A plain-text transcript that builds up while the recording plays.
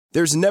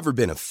There's never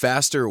been a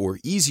faster or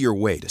easier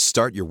way to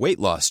start your weight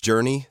loss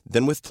journey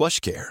than with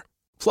PlushCare.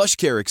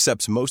 PlushCare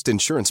accepts most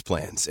insurance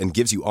plans and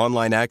gives you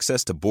online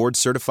access to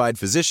board-certified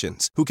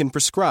physicians who can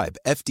prescribe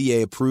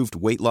FDA-approved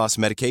weight loss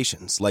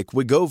medications like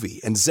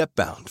Wegovy and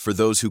Zepbound for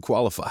those who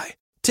qualify.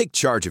 Take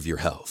charge of your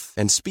health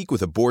and speak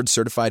with a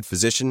board-certified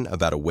physician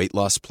about a weight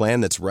loss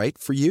plan that's right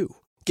for you.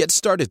 Get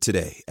started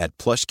today at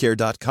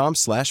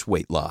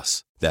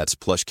plushcare.com/weight-loss. That's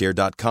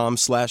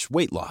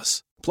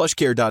plushcare.com/weight-loss.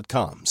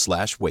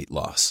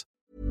 plushcare.com/weight-loss.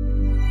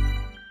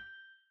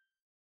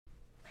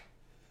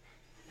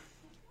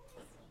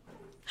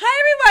 Hi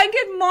everyone,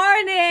 good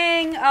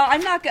morning.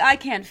 I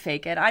can't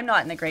fake it. I'm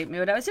not in a great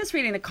mood. I was just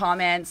reading the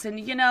comments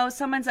and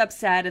someone's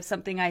upset of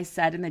something I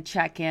said in the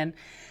check-in,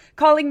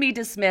 calling me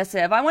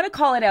dismissive. I want to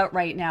call it out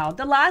right now.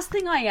 The last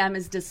thing I am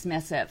is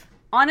dismissive.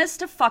 Honest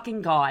to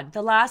fucking God,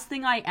 the last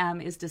thing I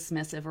am is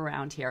dismissive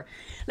around here.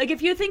 Like,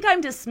 if you think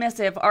I'm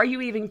dismissive, are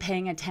you even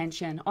paying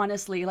attention?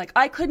 Honestly,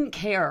 I couldn't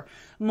care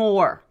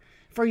more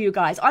for you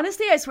guys.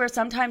 Honestly, I swear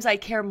sometimes I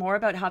care more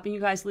about helping you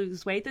guys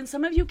lose weight than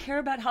some of you care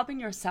about helping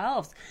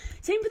yourselves.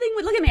 Same thing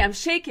with, look at me, I'm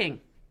shaking.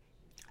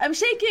 I'm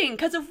shaking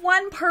because of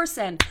one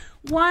person,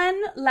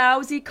 one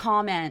lousy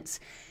comment.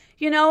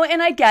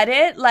 And I get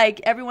it,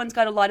 everyone's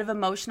got a lot of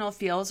emotional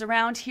feels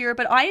around here,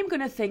 but I am going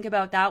to think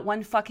about that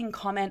one fucking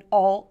comment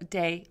all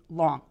day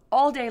long.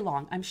 All day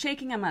long. I'm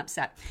shaking, I'm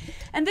upset.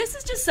 And this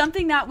is just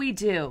something that we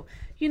do.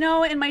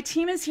 And my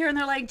team is here and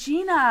they're like,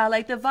 Gina,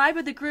 the vibe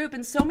of the group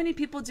and so many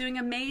people doing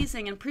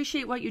amazing and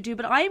appreciate what you do.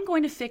 But I am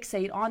going to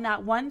fixate on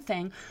that one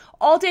thing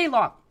all day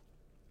long.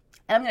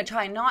 And I'm going to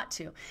try not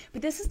to.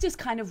 But this is just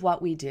kind of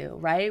what we do,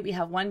 right? We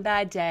have one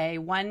bad day,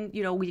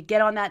 we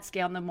get on that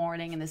scale in the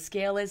morning and the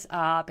scale is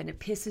up and it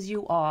pisses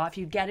you off.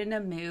 You get in a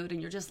mood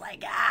and you're just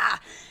like,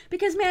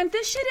 because man,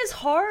 this shit is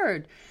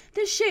hard.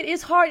 This shit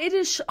is hard. It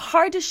is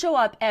hard to show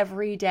up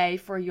every day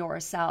for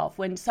yourself.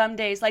 When some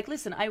days,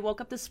 listen, I woke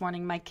up this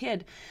morning, my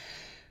kid,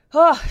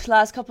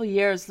 last couple of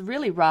years,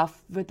 really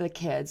rough with the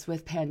kids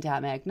with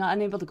pandemic, not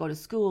unable to go to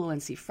school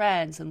and see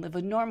friends and live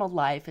a normal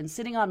life and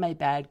sitting on my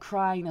bed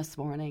crying this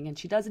morning and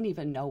she doesn't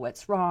even know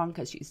what's wrong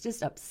because she's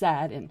just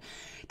upset and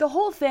the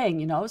whole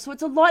thing, so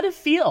it's a lot of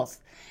feels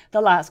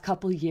the last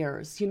couple of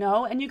years,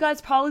 and you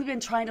guys probably been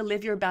trying to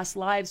live your best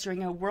lives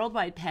during a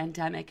worldwide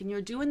pandemic and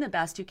you're doing the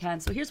best you can.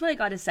 So here's what I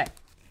got to say.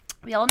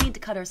 We all need to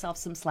cut ourselves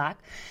some slack.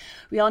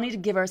 We all need to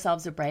give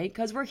ourselves a break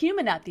because we're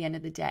human at the end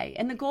of the day.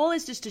 And the goal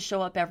is just to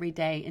show up every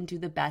day and do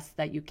the best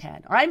that you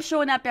can. Or I'm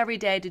showing up every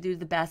day to do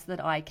the best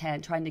that I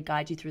can, trying to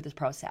guide you through this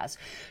process.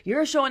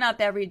 You're showing up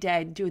every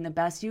day doing the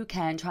best you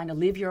can, trying to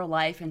live your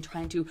life and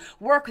trying to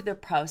work the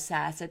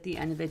process at the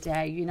end of the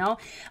day,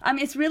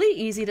 It's really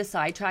easy to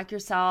sidetrack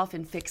yourself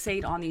and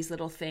fixate on these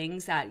little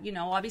things that,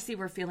 obviously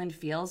we're feeling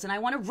feels. And I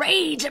want to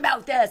rage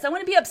about this. I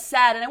want to be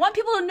upset. And I want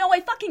people to know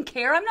I fucking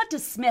care. I'm not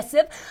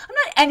dismissive. I'm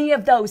not any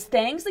of those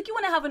things. You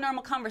want to have a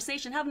normal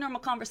conversation, have a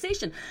normal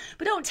conversation.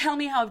 But don't tell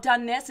me how I've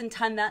done this and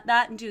done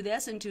that and do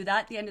this and do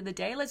that at the end of the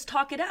day. Let's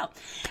talk it out.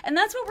 And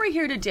that's what we're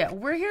here to do.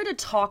 We're here to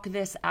talk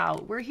this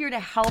out. We're here to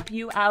help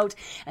you out.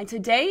 And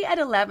today at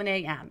 11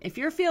 a.m., if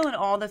you're feeling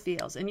all the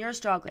feels and you're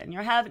struggling and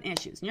you're having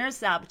issues and you're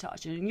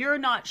sabotaging and you're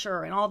not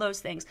sure and all those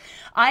things,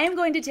 I am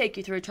going to take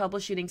you through a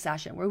troubleshooting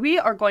session where we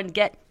are going to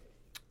get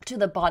to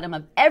the bottom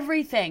of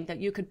everything that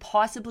you could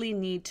possibly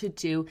need to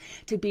do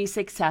to be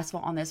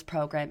successful on this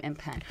program in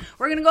pen.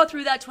 We're going to go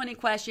through that 20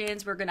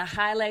 questions. We're going to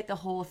highlight the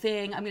whole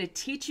thing. I'm going to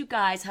teach you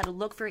guys how to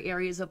look for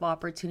areas of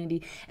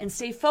opportunity and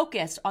stay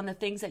focused on the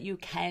things that you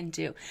can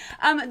do.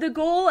 The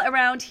goal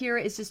around here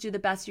is just do the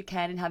best you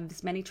can and have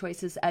as many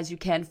choices as you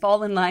can.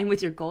 Fall in line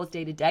with your goals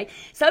day to day.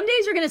 Some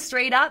days you're going to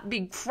straight up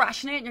be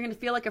crushing it and you're going to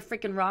feel like a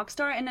freaking rock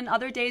star. And then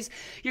other days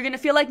you're going to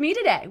feel like me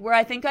today, where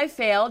I think I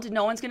failed.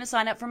 No one's going to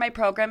sign up for my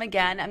program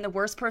again. I'm the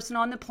worst person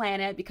on the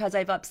planet because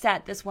I've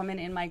upset this woman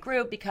in my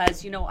group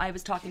because, I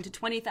was talking to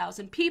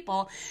 20,000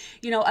 people,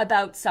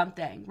 about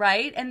something,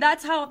 right? And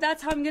that's how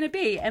I'm going to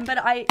be.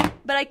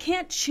 But I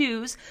can't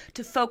choose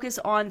to focus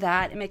on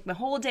that and make my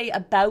whole day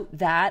about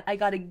that. I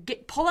got to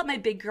pull up my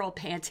big girl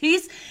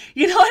panties,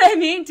 you know what I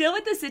mean? Deal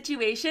with the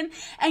situation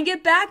and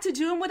get back to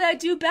doing what I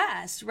do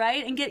best,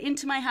 right? And get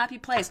into my happy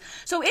place.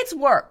 So it's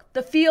work.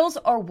 The feels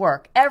are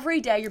work. Every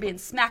day you're being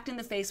smacked in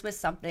the face with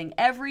something.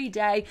 Every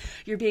day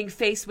you're being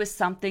faced with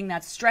something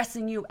that's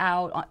stressing you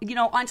out,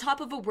 on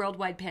top of a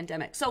worldwide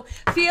pandemic. So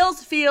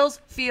feels.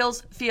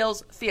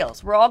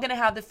 We're all going to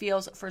have the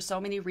feels for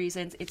so many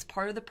reasons. It's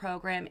part of the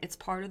program. It's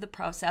part of the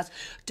process.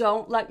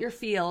 Don't let your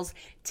feels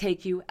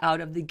take you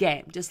out of the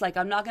game. Just like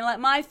I'm not going to let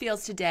my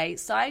feels today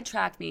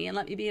sidetrack me and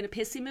let me be in a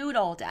pissy mood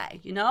all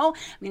day. I'm going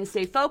to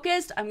stay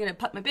focused. I'm going to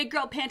put my big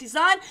girl panties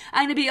on.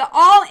 I'm going to be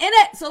all in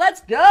it. So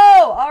let's go.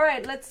 All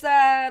right, let's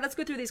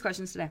go through these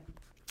questions today.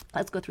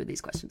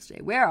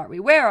 Where are we?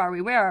 How are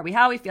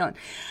we feeling?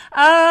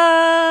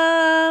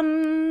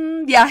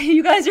 Yeah,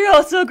 you guys are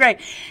all so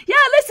great. Yeah,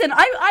 listen,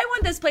 I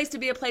want this place to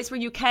be a place where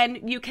you can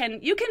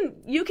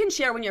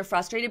share when you're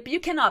frustrated, but you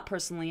cannot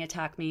personally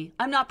attack me.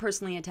 I'm not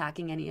personally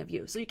attacking any of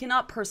you. So you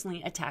cannot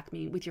personally attack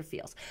me with your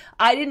feels.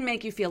 I didn't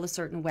make you feel a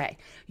certain way.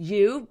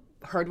 You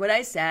heard what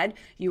I said,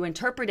 you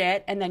interpret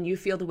it, and then you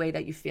feel the way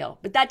that you feel.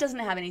 But that doesn't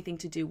have anything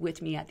to do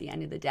with me at the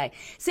end of the day.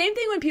 Same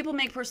thing when people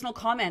make personal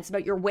comments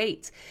about your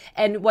weight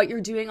and what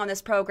you're doing on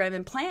this program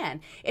and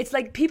plan. It's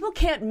like people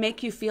can't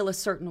make you feel a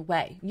certain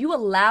way. You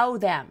allow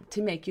them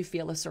to make you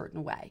feel a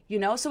certain way, you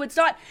know? So it's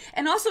not,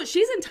 and also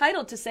she's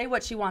entitled to say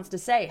what she wants to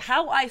say.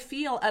 How I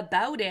feel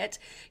about it,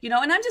 you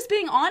know, and I'm just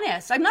being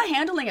honest. I'm not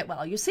handling it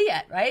well. You see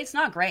it, right? It's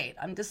not great.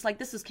 I'm just like,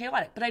 this is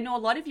chaotic. But I know a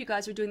lot of you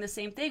guys are doing the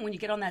same thing. When you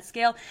get on that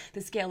scale,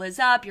 the scale is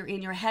up, you're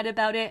in your head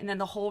about it, and then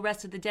the whole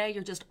rest of the day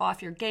you're just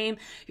off your game.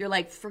 You're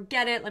like,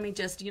 forget it, let me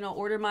just, you know,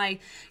 order my,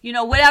 you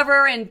know,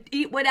 whatever and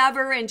eat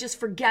whatever and just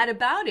forget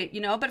about it,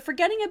 you know. But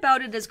forgetting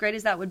about it, as great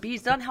as that would be,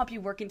 doesn't help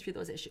you working through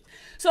those issues.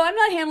 So I'm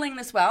not handling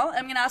this well.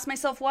 I'm going to ask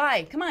myself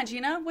why. Come on,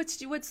 Gina, what's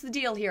the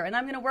deal here? And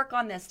I'm going to work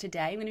on this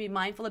today. I'm going to be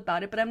mindful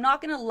about it, but I'm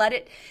not going to let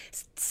it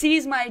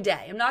seize my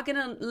day. I'm not going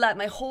to let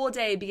my whole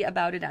day be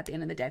about it at the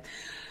end of the day.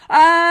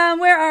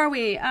 Where are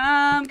we?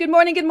 Good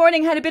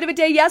morning. Had a bit of a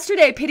day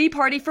yesterday. Pity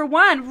party for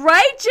one.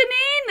 Right,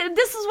 Janine?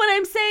 This is what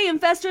I'm saying.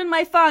 Festering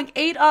my funk.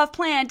 Ate off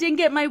plan. Didn't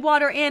get my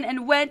water in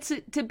and went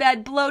to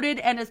bed bloated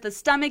and it's the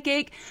stomach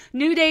ache.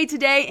 New day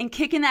today and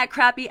kicking that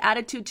crappy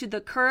attitude to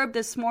the curb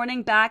this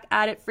morning. Back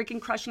at it.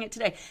 Freaking crushing it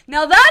today.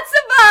 Now that's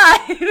a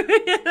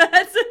vibe.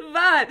 That's a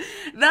vibe.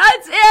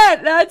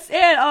 That's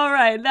it. All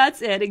right.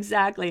 That's it.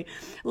 Exactly.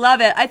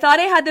 Love it. I thought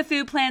I had the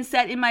food plan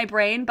set in my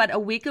brain, but a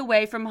week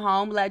away from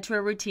home led to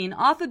a routine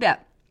off a bit.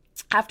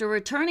 After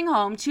returning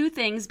home, two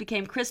things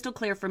became crystal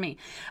clear for me.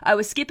 I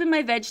was skipping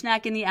my veg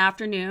snack in the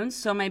afternoons,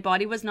 so my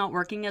body was not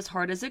working as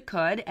hard as it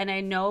could, and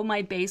I know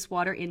my base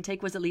water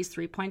intake was at least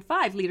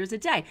 3.5 liters a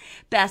day.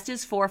 Best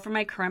is 4 for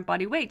my current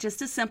body weight.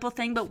 Just a simple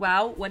thing, but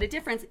wow, what a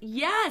difference.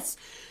 Yes!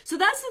 So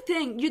that's the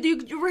thing.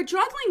 We're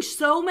juggling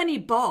so many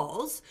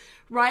balls,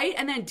 right?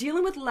 And then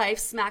dealing with life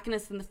smacking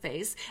us in the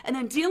face, and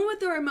then dealing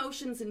with our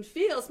emotions and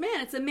feels. Man,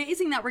 it's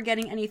amazing that we're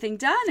getting anything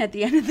done at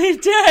the end of the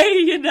day,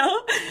 you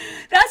know?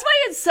 That's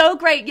why it's so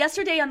great.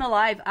 Yesterday on the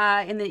live,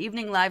 in the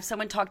evening live,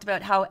 someone talked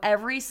about how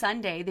every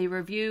Sunday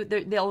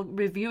they'll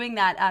reviewing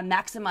that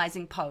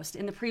maximizing post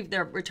in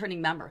their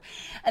returning member.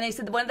 And they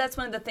said that's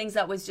one of the things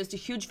that was just a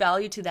huge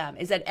value to them,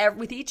 is that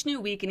with each new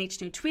week and each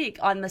new tweak,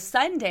 on the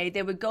Sunday,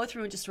 they would go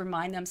through and just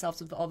remind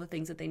themselves of all the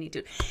things that they need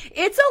to do.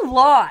 It's a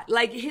lot.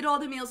 Like, hit all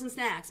the meals and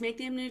snacks, make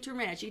them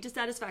nutrient rich, eat to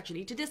satisfaction,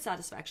 eat to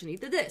dissatisfaction,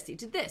 eat to this, eat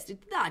to this, do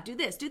that, do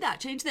this, do that,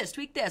 change this,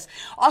 tweak this.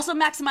 Also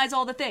maximize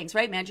all the things,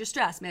 right? Manage your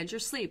stress, manage your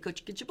sleep, go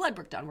get your blood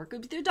work done, work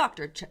with your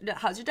doctor,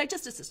 how's your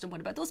digestive system,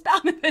 what about those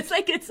bowel movements?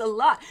 Like, it's a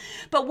lot.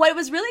 But what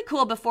was really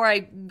cool before I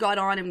got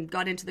on and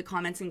got into the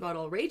comments and got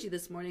all ragey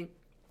this morning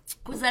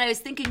was that I was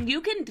thinking,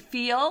 you can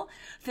feel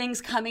things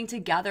coming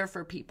together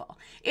for people.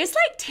 It's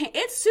like,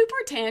 it's super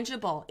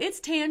tangible. It's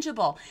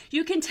tangible.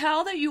 You can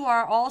tell that you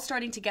are all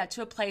starting to get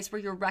to a place where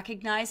you're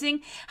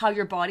recognizing how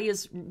your body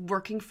is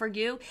working for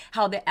you,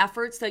 how the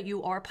efforts that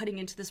you are putting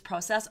into this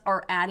process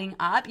are adding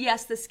up.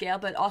 Yes, the scale,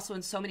 but also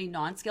in so many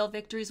non-scale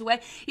victories away.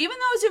 Even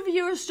those of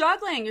you who are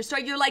struggling,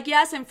 you're like,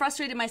 yes, I'm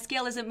frustrated, my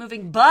scale isn't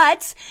moving,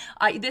 but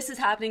this is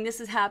happening,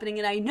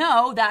 and I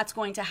know that's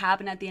going to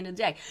happen at the end of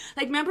the day.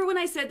 Like, remember when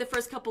I said the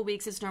first couple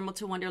weeks it's normal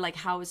to wonder, like,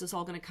 how is this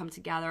all going to come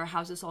together?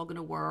 How's this all going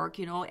to work?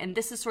 You know, and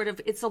this is sort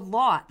of, it's a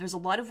lot. There's a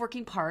lot of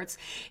working parts.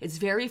 It's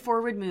very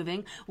forward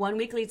moving. 1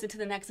 week leads into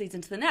the next,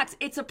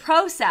 It's a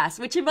process,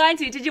 which reminds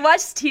me, did you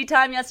watch Tea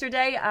Time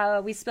yesterday?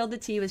 We spilled the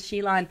tea with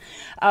Sheila,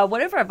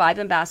 one of our Vibe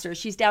ambassadors.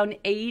 She's down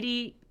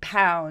 80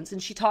 pounds,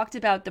 and she talked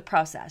about the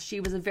process. She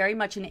was very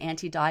much an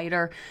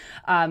anti-dieter,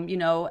 you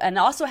know, and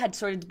also had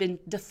sort of been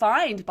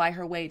defined by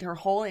her weight her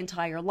whole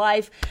entire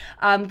life.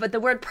 But the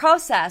word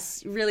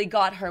process really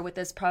got her with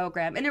this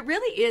program. And it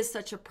really is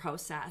such a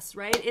process,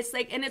 right? It's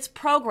like, and it's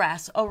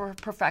progress over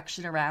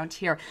perfection around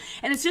here.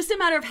 And it's just a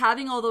matter of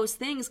having all those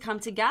things come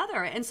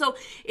together. And so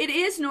it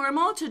is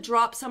normal to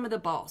drop some of the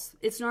balls.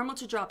 It's normal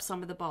to drop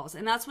some of the balls.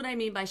 And that's what I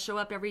mean by show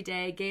up every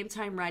day, game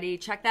time ready,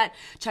 check that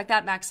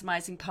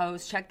maximizing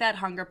post, check that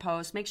hunger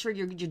post, make sure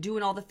you're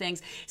doing all the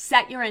things,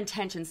 set your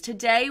intentions.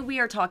 Today we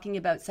are talking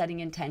about setting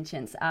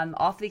intentions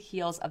off the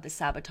heels of the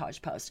sabotage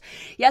post.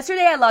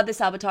 Yesterday I loved the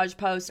sabotage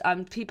post.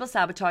 People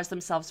sabotage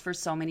themselves for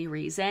so many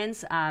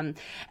reasons, and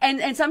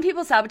some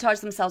people sabotage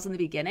themselves in the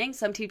beginning,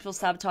 some people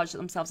sabotage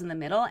themselves in the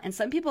middle, and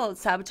some people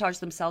sabotage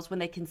themselves when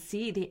they can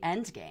see the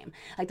end game,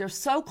 like they're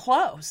so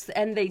close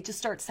and they just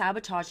start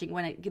sabotaging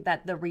when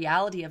that the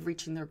reality of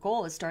reaching their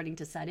goal is starting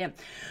to set in.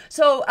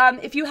 So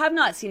if you have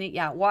not seen it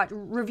yet,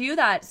 review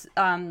that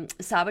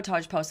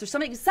sabotage post. There's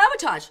something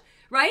sabotage,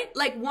 right?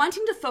 Like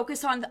wanting to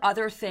focus on the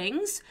other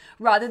things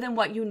rather than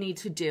what you need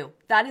to do.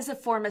 That is a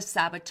form of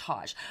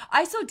sabotage.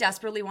 I so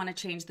desperately want to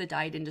change the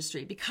diet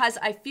industry because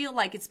I feel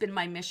like it's been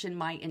my mission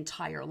my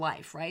entire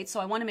life, right? So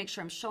I want to make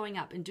sure I'm showing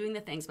up and doing the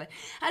things. But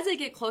as I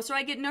get closer,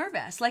 I get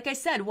nervous. Like I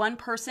said, one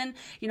person,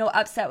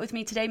 upset with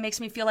me today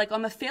makes me feel like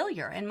I'm a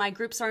failure and my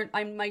groups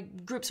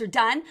are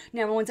done.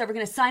 No one's ever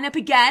going to sign up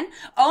again.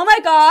 Oh my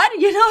God.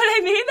 You know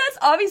what I mean? That's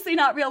obviously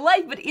not real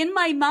life, but in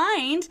my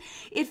mind,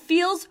 it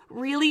feels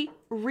really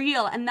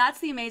real. And that's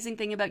the amazing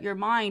thing about your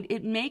mind.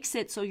 It makes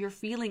it so your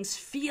feelings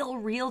feel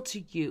real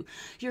to you.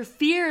 Your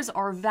fears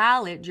are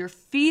valid. Your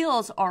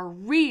feels are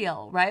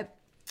real, right?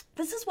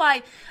 This is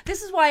why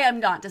I'm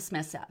not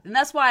dismissive. And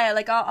that's why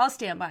I'll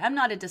stand by. I'm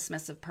not a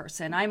dismissive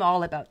person. I'm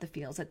all about the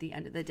feels at the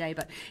end of the day.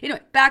 But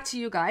anyway, back to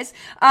you guys.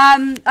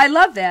 I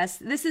love this.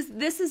 This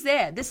is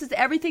it. This is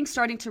everything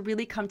starting to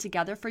really come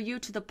together for you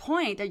to the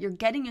point that you're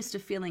getting used to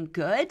feeling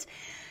good.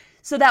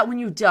 So that when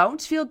you don't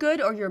feel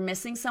good or you're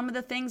missing some of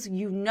the things,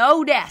 you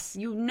notice.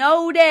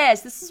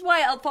 This is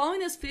why following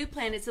this food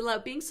plan, it's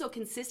about being so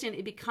consistent,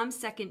 it becomes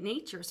second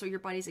nature. So your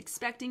body's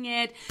expecting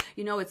it,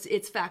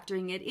 it's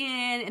factoring it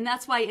in. And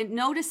that's why it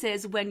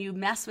notices when you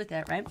mess with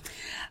it, right?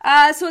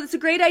 So it's a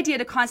great idea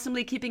to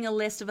constantly keeping a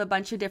list of a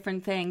bunch of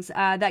different things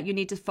that you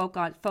need to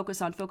focus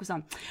on. For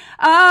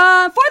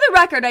the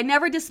record, I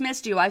never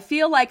dismissed you. I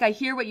feel like I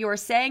hear what you are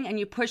saying and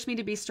you push me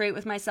to be straight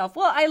with myself.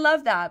 Well, I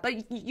love that.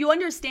 But you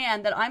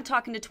understand that I'm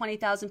talking to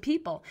 20,000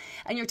 people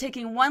and you're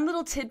taking one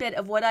little tidbit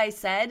of what I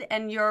said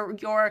and you're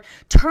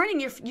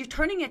turning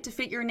it to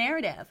fit your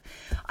narrative.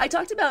 I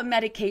talked about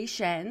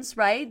medications,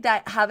 right,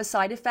 that have a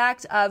side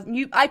effect of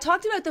I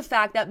talked about the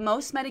fact that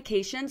most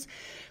medications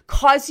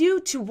cause you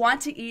to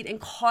want to eat and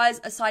cause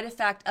a side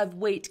effect of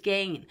weight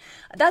gain.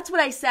 That's what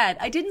I said.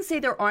 I didn't say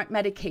there aren't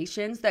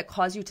medications that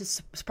cause you to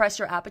suppress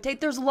your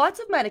appetite. There's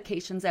lots of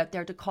medications out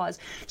there to cause.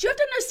 Do you have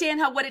to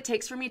understand what it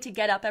takes for me to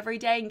get up every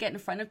day and get in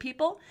front of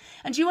people?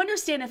 And do you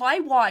understand if I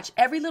watch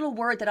every little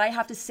word that I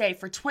have to say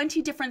for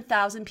 20 different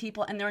thousand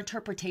people and their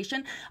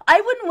interpretation,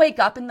 I wouldn't wake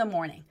up in the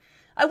morning.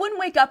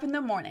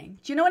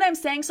 Do you know what I'm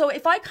saying? So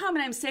if I come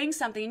and I'm saying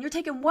something and you're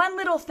taking one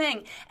little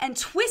thing and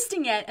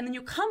twisting it, and then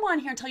you come on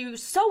here and tell you you're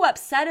so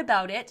upset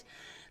about it,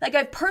 like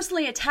I've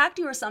personally attacked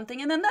you or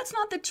something, and then that's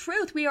not the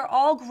truth. We are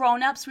all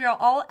grown-ups, we are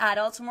all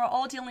adults, and we're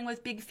all dealing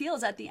with big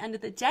feels at the end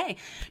of the day.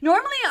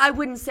 Normally, I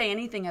wouldn't say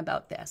anything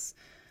about this.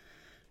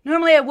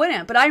 Normally I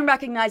wouldn't, but I'm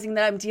recognizing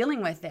that I'm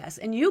dealing with this.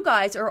 And you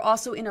guys are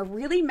also in a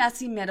really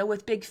messy middle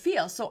with big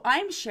feels. So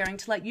I'm sharing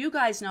to let you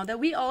guys know that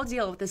we all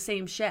deal with the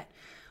same shit.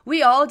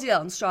 We all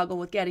deal and struggle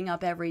with getting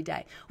up every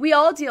day. We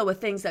all deal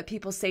with things that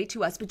people say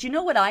to us. But you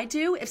know what I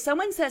do? If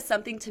someone says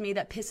something to me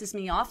that pisses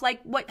me off,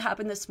 like what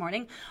happened this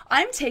morning,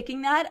 I'm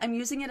taking that, I'm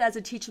using it as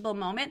a teachable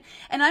moment,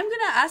 and I'm going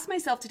to ask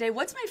myself today,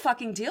 what's my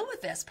fucking deal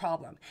with this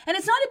problem? And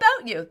it's not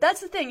about you.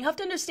 That's the thing. You have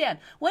to understand.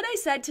 What I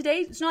said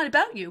today is not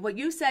about you. What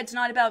you said is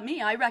not about me.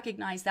 I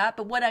recognize that.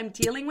 But what I'm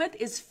dealing with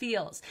is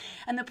feels.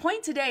 And the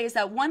point today is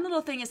that one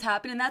little thing has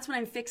happened, and that's what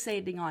I'm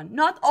fixating on.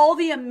 Not all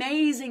the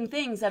amazing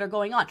things that are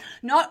going on.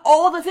 Not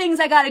all the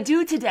things I got to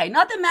do today.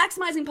 Not the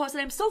maximizing post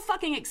that I'm so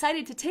fucking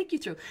excited to take you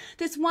through.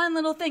 This one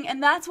little thing.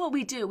 And that's what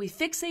we do. We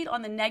fixate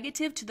on the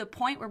negative to the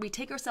point where we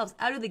take ourselves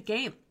out of the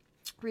game.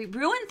 We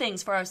ruin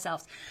things for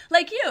ourselves.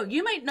 Like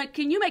you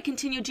might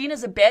continue,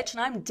 Gina's a bitch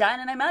and I'm done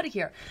and I'm out of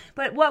here.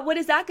 But what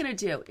is that going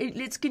to do?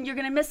 You're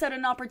going to miss out on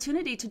an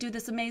opportunity to do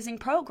this amazing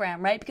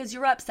program, right? Because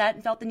you're upset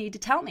and felt the need to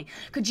tell me.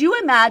 Could you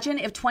imagine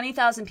if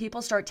 20,000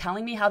 people start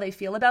telling me how they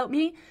feel about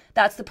me?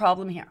 That's the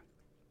problem here.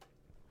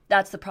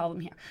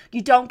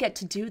 You don't get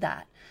to do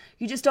that.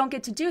 You just don't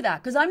get to do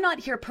that because I'm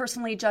not here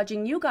personally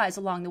judging you guys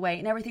along the way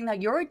and everything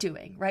that you're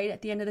doing, right?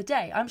 At the end of the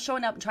day, I'm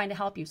showing up and trying to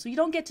help you. So you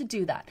don't get to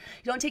do that.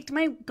 You don't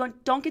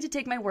get to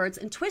take my words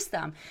and twist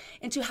them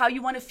into how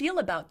you want to feel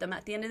about them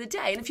at the end of the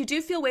day. And if you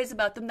do feel ways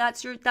about them,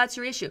 that's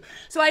your issue.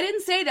 So I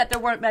didn't say that there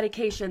weren't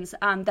medications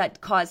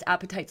that cause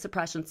appetite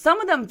suppression.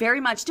 Some of them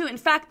very much do. In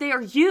fact, they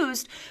are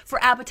used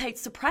for appetite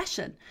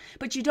suppression,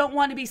 but you don't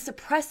want to be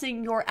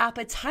suppressing your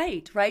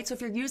appetite, right? So if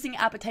you're using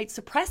appetite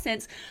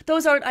suppressants,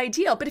 those aren't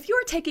ideal. But if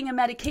you're taking a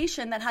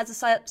medication that has a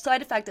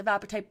side effect of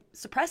appetite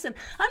suppressant,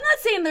 I'm not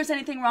saying there's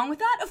anything wrong with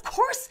that. Of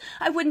course,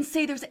 I wouldn't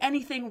say there's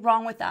anything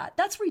wrong with that.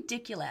 That's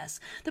ridiculous.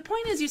 The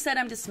point is you said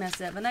I'm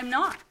dismissive, and I'm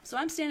not. So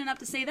I'm standing up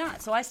to say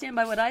that. So I stand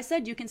by what I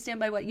said. You can stand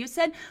by what you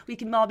said. We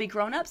can all be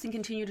grown-ups and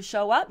continue to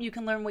show up. You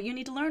can learn what you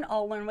need to learn.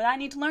 I'll learn what I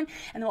need to learn,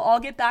 and we'll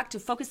all get back to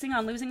focusing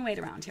on losing weight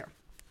around here.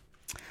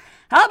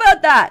 How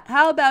about that?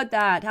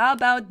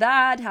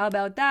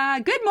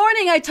 Good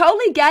morning. I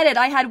totally get it.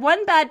 I had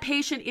one bad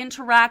patient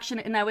interaction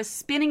and I was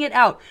spinning it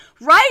out.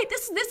 Right?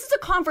 This is a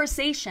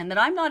conversation that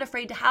I'm not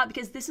afraid to have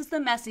because this is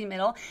the messy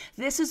middle.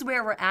 This is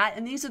where we're at.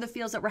 And these are the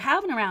feels that we're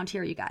having around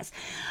here, you guys.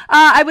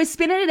 I was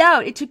spinning it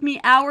out. It took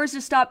me hours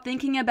to stop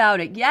thinking about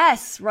it.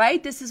 Yes,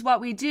 right? This is what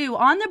we do.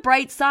 On the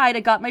bright side, I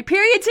got my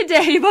period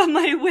today, but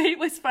my weight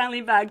was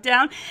finally back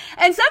down.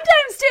 And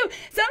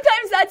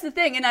sometimes that's the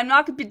thing. And I'm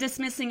not going to be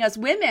dismissing us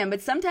women,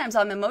 but sometimes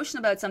I'm emotional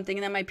about something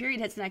and then my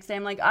period hits the next day.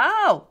 I'm like,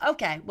 oh,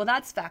 okay. Well,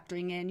 that's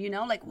factoring in,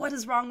 like what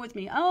is wrong with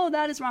me? Oh,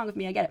 that is wrong with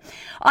me. I get it.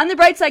 On the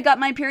bright side, got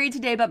my period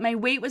today, but my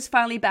weight was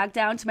finally back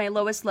down to my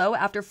lowest low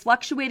after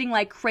fluctuating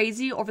like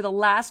crazy over the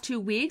last 2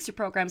 weeks. Your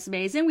program's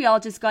amazing. We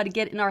all just got to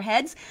get in our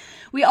heads.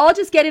 We all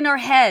just get in our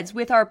heads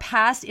with our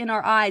past in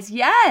our eyes.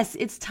 Yes,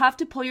 it's tough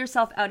to pull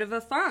yourself out of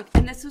a funk.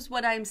 And this is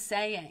what I'm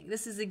saying.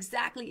 This is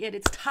exactly it.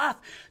 It's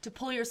tough to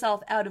pull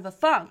yourself out of a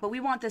funk, but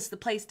we want this the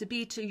place to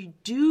be to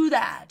do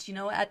that.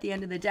 at the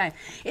end of the day.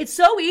 It's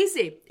so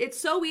easy. It's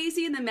so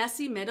easy in the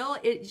messy middle.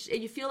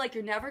 You feel like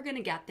you're never going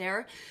to get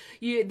there.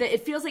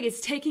 It feels like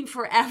it's taking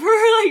forever.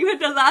 Like with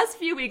the last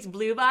few weeks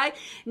blew by.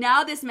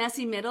 Now this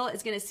messy middle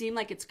is going to seem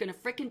like it's going to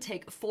freaking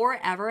take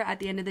forever at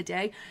the end of the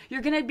day.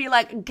 You're going to be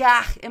like,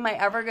 gah, am I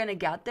ever going to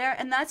get there?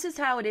 And that's just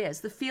how it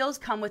is. The feels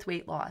come with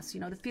weight loss.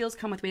 The feels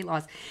come with weight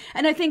loss.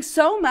 And I think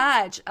so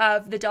much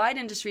of the diet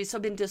industry has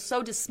been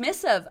so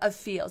dismissive of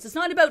feels. It's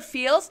not about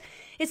feels.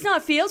 It's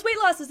not feels. Weight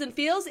loss isn't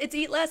feels. It's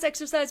eat less,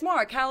 exercise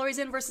more. Calories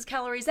in versus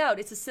calories out.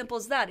 It's as simple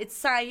as that. It's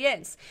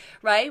science,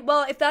 right?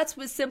 Well, if that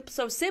was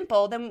so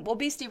simple, then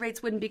obesity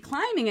rates wouldn't be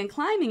climbing and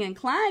climbing and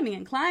climbing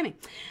and climbing.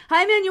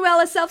 Hi,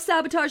 Manuela.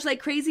 Self-sabotage like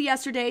crazy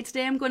yesterday.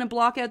 Today I'm going to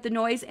block out the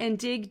noise and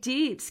dig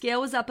deep. Scale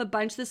was up a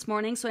bunch this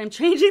morning, so I'm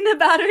changing the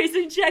batteries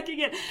and checking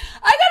it.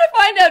 I got to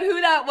find out who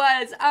that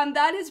was.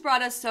 That has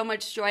brought us so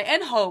much joy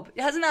and hope.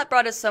 Hasn't that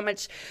brought us so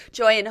much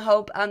joy and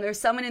hope? There's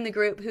someone in the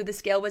group who the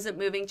scale wasn't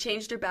moving,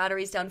 changed her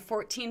batteries down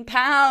 14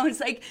 pounds.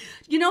 Like,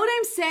 you know what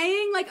I'm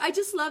saying? Like, I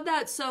just love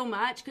that so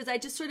much because I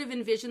just sort of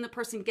envision the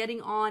person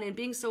getting on and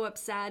being so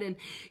upset and,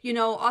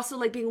 also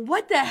like being,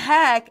 what the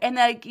heck? And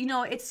like,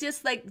 it's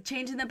just like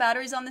changing the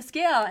batteries on the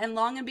scale and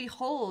long and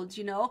behold,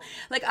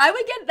 like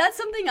that's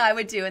something I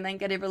would do and then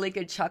get a really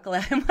good chuckle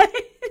out of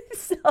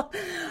myself.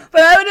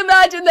 But I would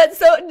imagine that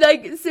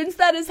since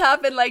that has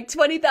happened, like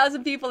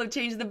 20,000 people have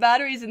changed the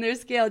batteries in their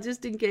scale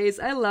just in case.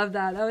 I love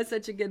that. That was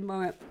such a good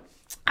moment.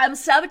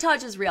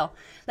 Sabotage is real.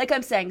 Like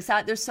I'm saying,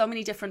 there's so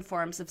many different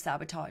forms of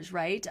sabotage,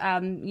 right?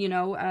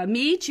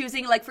 Me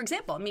choosing, like for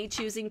example, me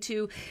choosing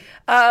to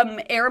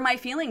air my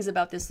feelings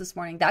about this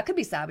morning. That could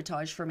be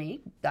sabotage for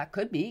me. That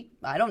could be.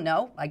 I don't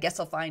know. I guess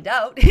I'll find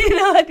out,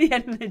 at the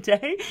end of the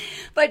day.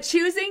 But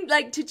choosing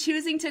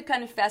to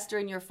kind of fester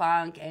in your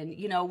funk, and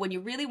when you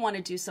really want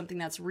to do something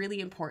that's really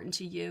important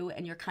to you,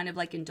 and you're kind of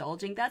like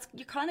indulging,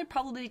 you're kind of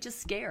probably just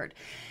scared,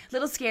 a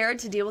little scared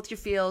to deal with your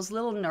feels, a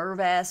little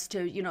nervous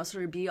to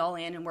sort of be all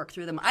in and work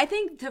through them. I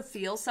think to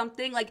feel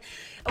something, like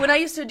when I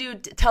used to do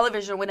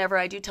television, whenever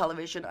I do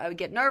television, I would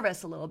get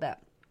nervous a little bit.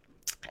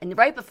 And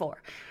right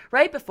before.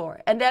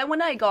 And then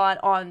when I got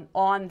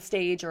on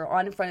stage or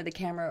on in front of the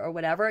camera or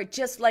whatever,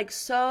 just like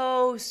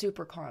so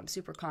super calm.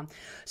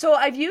 So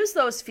I've used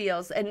those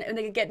feels and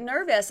I get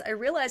nervous. I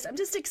realized I'm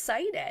just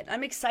excited.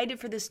 I'm excited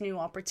for this new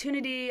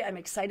opportunity. I'm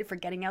excited for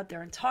getting out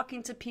there and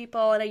talking to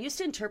people. And I used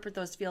to interpret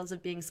those feels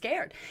of being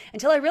scared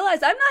until I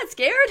realized I'm not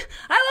scared.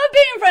 I love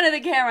being in front of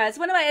the camera.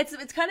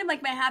 It's kind of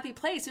like my happy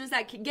place. As soon as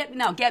that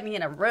get me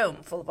in a room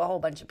full of a whole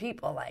bunch of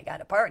people, like at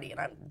a party, and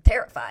I'm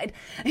terrified.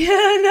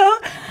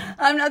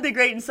 I'm not that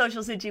great in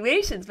social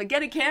situations, but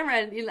get a camera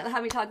and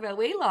have me talk about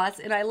weight loss,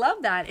 and I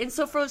love that. And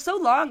so for so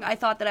long, I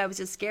thought that I was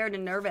just scared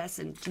and nervous.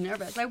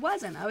 I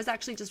wasn't. I was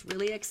actually just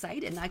really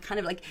excited, and I kind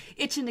of like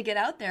itching to get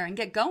out there and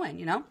get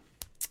going,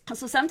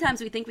 So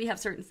sometimes we think we have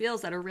certain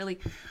feels that are really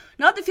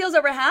not the feels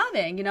that we're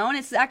having, and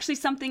it's actually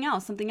something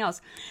else.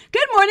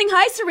 Good morning.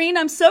 Hi, Serene.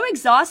 I'm so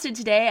exhausted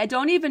today. I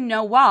don't even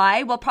know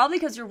why. Well, probably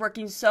because you're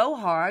working so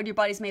hard. Your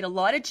body's made a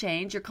lot of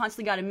change. You're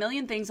constantly got a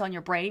million things on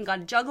your brain, got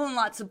to juggle in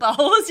lots of balls,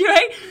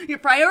 right? You're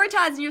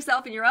prioritizing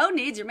yourself and your own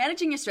needs. You're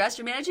managing your stress.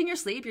 You're managing your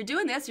sleep. You're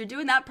doing this. You're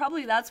doing that.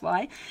 Probably that's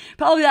why.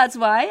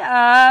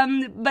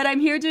 But I'm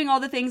here doing all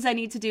the things I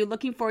need to do.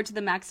 Looking forward to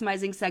the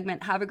maximizing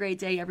segment. Have a great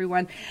day,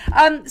 everyone.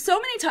 So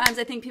many times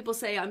I think people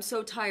say, I'm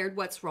so tired.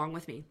 What's wrong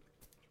with me?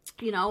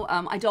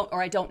 I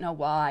don't know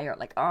why, or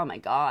like, oh my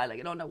God, like,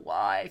 I don't know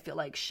why I feel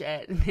like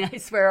shit. And I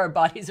swear our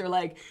bodies are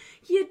like,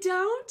 you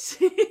don't?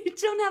 You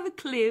don't have a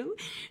clue?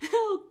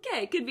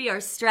 Okay, could be our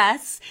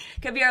stress,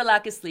 could be our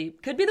lack of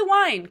sleep, could be the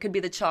wine, could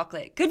be the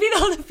chocolate, could be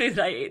all the food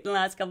I ate in the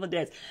last couple of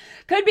days.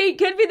 Could be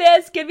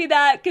this, could be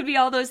that, could be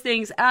all those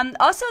things.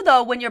 Also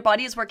though, when your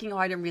body is working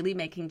hard and really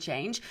making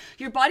change,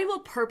 your body will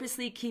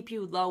purposely keep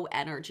you low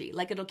energy.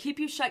 Like it'll keep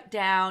you shut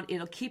down,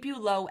 it'll keep you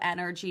low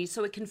energy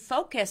so it can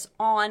focus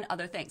on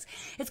other things.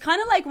 It's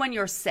kind of like when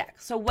you're sick.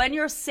 So when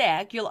you're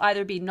sick, you'll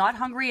either be not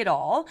hungry at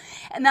all,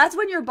 and that's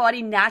when your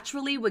body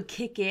naturally would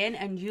kick in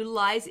and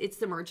utilize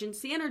its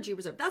emergency energy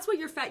reserve. That's what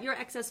your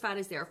excess fat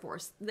is there for,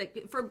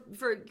 like for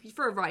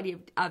a variety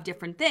of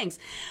different things.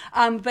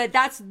 But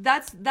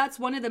that's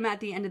one of them at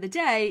the end of the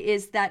day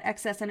is that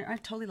excess energy.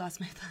 I've totally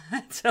lost my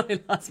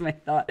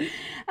thought.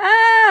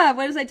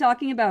 What was I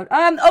talking about?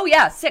 Oh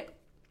yeah, sick.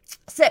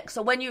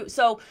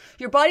 So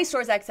your body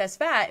stores excess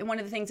fat, and one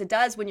of the things it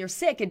does when you're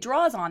sick, it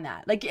draws on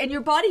that. Like, and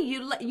your body,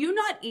 you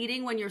not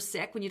eating when you're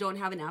sick, when you don't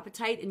have an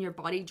appetite, and your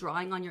body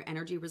drawing on your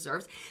energy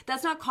reserves,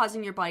 that's not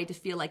causing your body to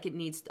feel like it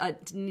needs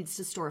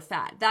to store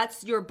fat.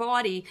 That's your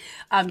body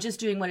just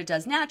doing what it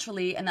does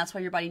naturally, and that's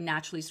why your body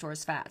naturally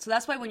stores fat. So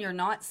that's why when you're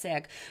not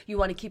sick, you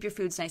want to keep your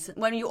foods nice.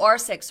 When you are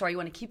sick, you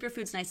want to keep your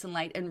foods nice and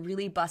light and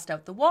really bust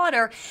out the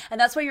water, and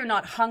that's why you're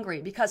not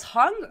hungry, because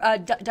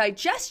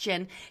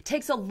digestion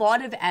takes a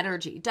lot of energy.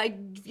 energy.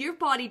 Your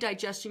body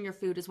digesting your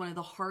food is one of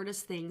the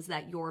hardest things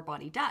that your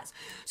body does.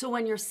 So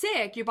when you're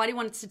sick, your body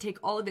wants to take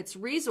all of its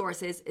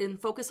resources and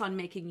focus on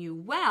making you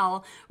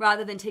well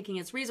rather than taking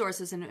its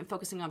resources and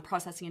focusing on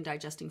processing and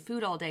digesting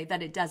food all day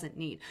that it doesn't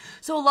need.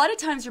 So a lot of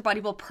times your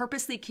body will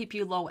purposely keep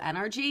you low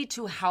energy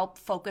to help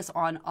focus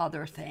on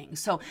other things.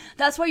 So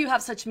that's why you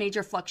have such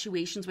major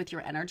fluctuations with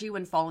your energy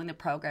when following the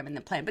program and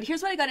the plan. But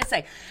here's what I got to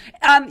say.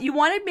 You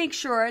want to make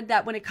sure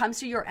that when it comes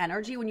to your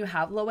energy, when you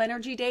have low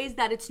energy days,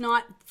 that it's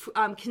not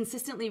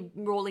consistently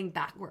rolling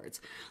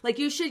backwards. Like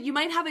you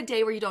might have a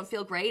day where you don't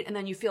feel great and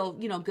then you feel,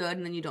 good,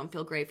 and then you don't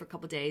feel great for a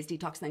couple of days,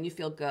 detox, and then you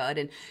feel good.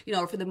 And,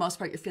 for the most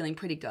part, you're feeling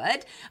pretty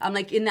good.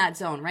 Like in that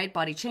zone, right?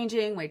 Body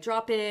changing, weight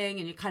dropping,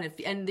 and you kind of,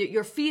 and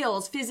your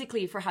feels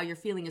physically for how you're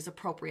feeling is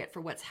appropriate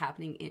for what's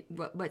happening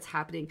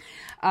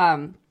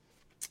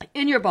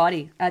in your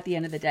body at the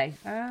end of the day.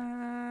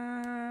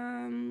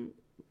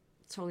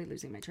 Totally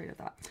losing my train of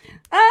thought.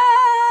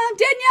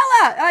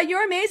 Daniela,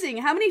 you're amazing.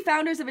 How many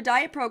founders of a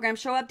diet program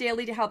show up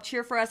daily to help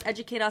cheer for us,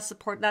 educate us,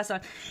 support us?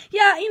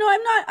 Yeah,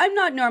 I'm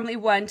not normally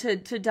one to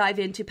dive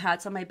into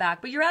pats on my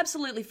back, but you're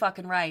absolutely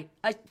fucking right.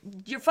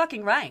 You're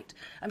fucking right.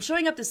 I'm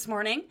showing up this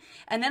morning,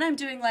 and then I'm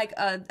doing like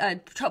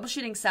a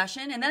troubleshooting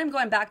session, and then I'm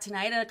going back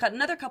tonight, and I've got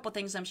another couple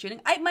things I'm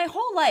shooting. My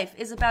whole life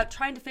is about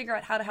trying to figure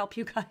out how to help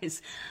you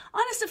guys.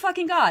 Honest to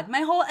fucking God,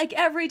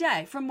 every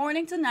day, from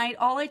morning to night,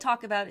 all I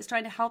talk about is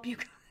trying to help you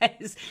guys.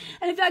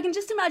 And if I can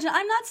just imagine,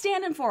 I'm not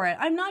standing for it.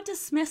 I'm not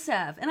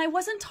dismissive. And I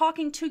wasn't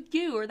talking to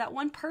you or that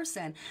one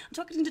person. I'm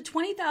talking to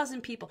 20,000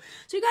 people.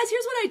 So you guys,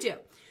 here's what I do.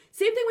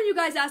 Same thing when you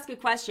guys ask a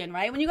question,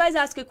 right? When you guys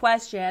ask a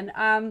question,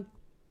 I'm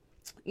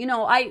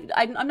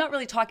not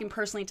really talking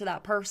personally to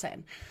that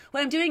person.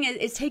 What I'm doing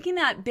is taking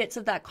that bits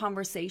of that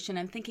conversation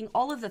and thinking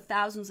all of the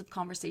thousands of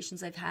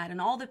conversations I've had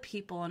and all the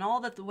people and all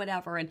the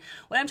whatever. And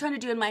what I'm trying to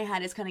do in my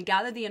head is kind of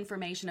gather the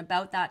information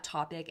about that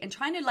topic and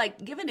trying to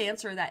give an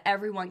answer that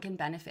everyone can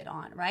benefit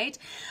on, right?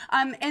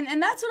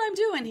 And that's what I'm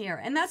doing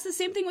here. And that's the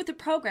same thing with the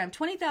program.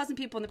 20,000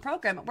 people in the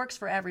program. It works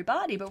for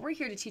everybody, but we're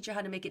here to teach you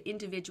how to make it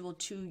individual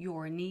to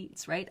your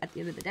needs, right? At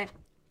the end of the day.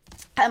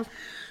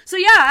 So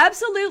yeah,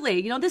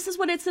 absolutely. This is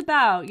what it's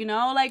about,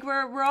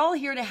 we're all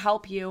here to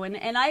help you.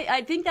 And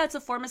I think that's a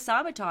form of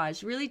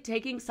sabotage, really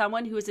taking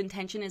someone whose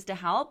intention is to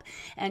help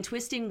and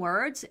twisting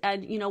words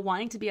and,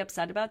 wanting to be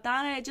upset about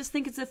that. I just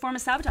think it's a form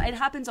of sabotage. It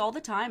happens all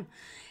the time.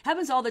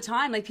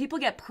 Like people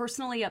get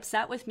personally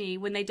upset with me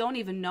when they don't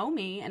even know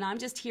me. And I'm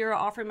just here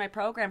offering my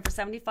program for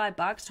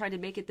 $75, trying to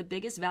make it the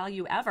biggest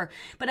value ever.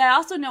 But I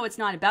also know it's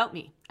not about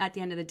me at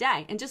the end of the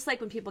day. And just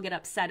like when people get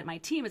upset at my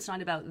team, it's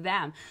not about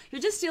them.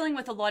 You're just dealing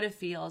with a lot of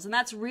feels. And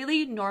that's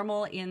really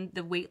normal in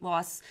the weight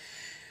loss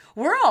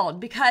world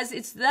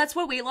because that's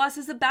what weight loss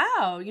is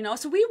about,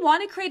 So we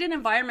want to create an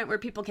environment where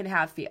people can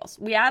have feels.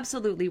 We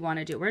absolutely want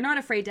to do. We're not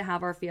afraid to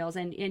have our feels,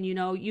 and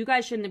you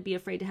guys shouldn't be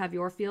afraid to have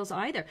your feels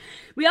either.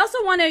 We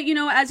also want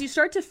to, as you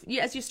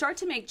start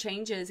to make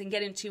changes and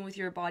get in tune with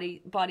your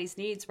body's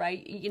needs,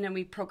 right?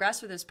 We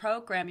progress with this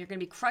program. You're going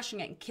to be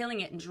crushing it and killing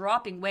it and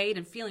dropping weight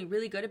and feeling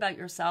really good about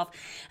yourself.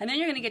 And then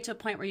you're going to get to a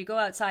point where you go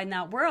outside in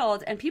that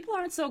world and people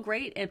aren't so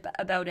great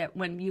about it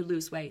when you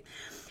lose weight.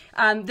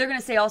 They're going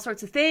to say all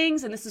sorts of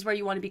things, and this is where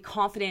you want to be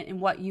confident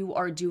in what you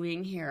are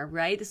doing here,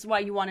 right? This is why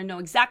you want to know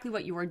exactly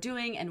what you are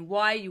doing and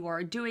why you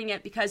are doing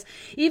it, because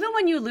even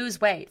when you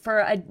lose weight, for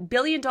a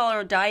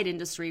billion-dollar diet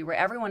industry where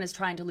everyone is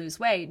trying to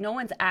lose weight, no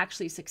one's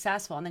actually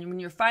successful. And then when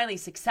you're finally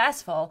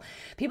successful,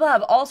 people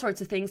have all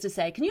sorts of things to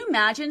say. Can you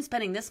imagine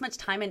spending this much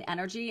time and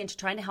energy into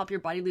trying to help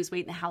your body lose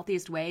weight in the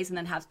healthiest ways, and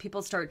then have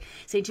people start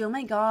saying to you, oh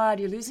my God,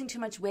 you're losing too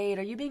much weight.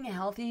 Are you being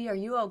healthy? Are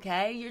you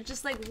okay? You're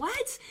just like,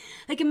 what?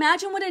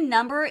 Imagine what a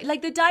number.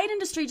 The diet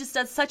industry just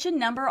does such a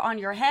number on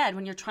your head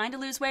when you're trying to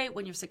lose weight,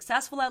 when you're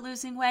successful at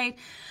losing weight.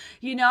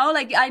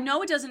 I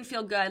know it doesn't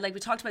feel good. We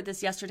talked about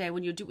this yesterday.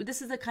 When you do,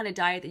 this is the kind of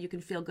diet that you can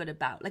feel good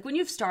about. When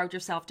you've starved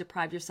yourself,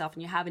 deprived yourself,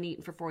 and you haven't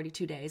eaten for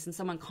 42 days, and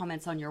someone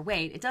comments on your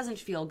weight, it doesn't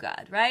feel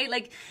good,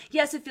 right?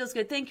 Yes, it feels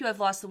good. Thank you, I've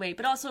lost the weight.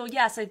 But also,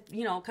 yes,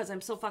 because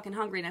I'm so fucking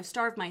hungry and I've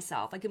starved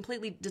myself. I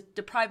completely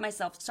deprived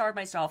myself, starved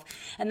myself,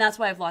 and that's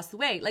why I've lost the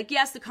weight.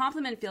 Yes, the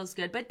compliment feels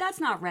good, but that's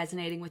not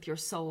resonating with your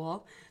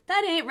soul.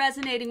 That ain't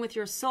resonating with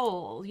your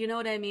soul. You know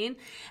what I mean?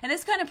 And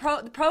this kind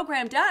of the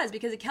program does,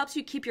 because it helps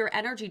you keep your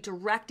energy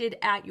directed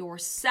at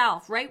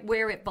yourself, right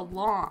where it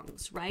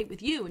belongs, right?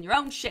 With you and your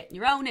own shit and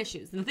your own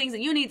issues and the things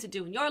that you need to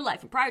do in your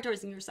life and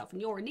prioritizing yourself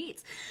and your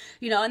needs,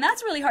 and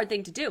that's a really hard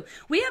thing to do.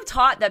 We have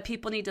taught that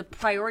people need to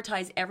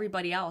prioritize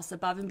everybody else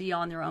above and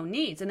beyond their own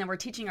needs. And then we're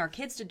teaching our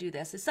kids to do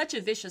this. It's such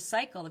a vicious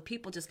cycle of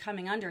people just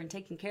coming under and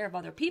taking care of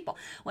other people.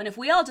 When if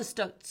we all just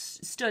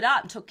stood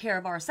up and took care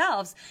of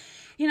ourselves,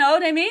 You know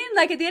what I mean?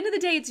 Like at the end of the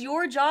day, it's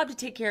your job to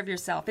take care of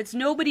yourself. It's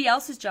nobody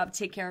else's job to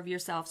take care of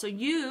yourself. So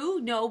you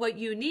know what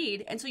you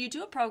need. And so you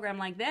do a program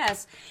like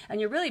this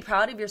and you're really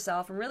proud of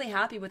yourself and really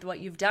happy with what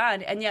you've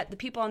done. And yet the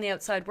people on the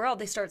outside world,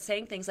 they start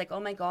saying things like, oh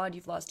my God,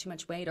 you've lost too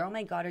much weight. Or, oh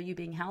my God, are you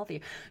being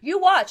healthy? You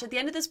watch at the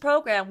end of this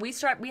program, we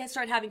start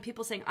having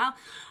people saying, oh,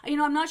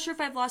 I'm not sure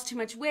if I've lost too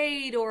much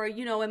weight or,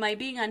 am I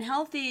being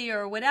unhealthy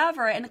or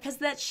whatever. And because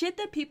that shit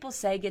that people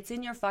say gets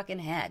in your fucking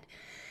head.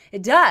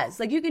 It does.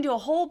 Like you can do a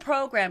whole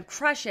program,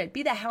 crush it,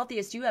 be the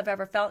healthiest you have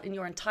ever felt in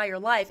your entire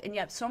life. And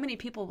yet so many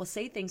people will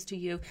say things to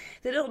you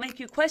that it'll make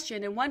you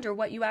question and wonder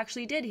what you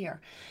actually did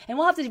here. And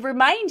we'll have to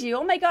remind you,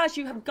 oh my gosh,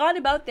 you have gone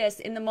about this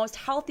in the most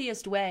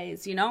healthiest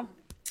ways,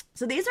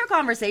 So these are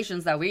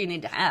conversations that we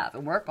need to have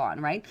and work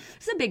on, right?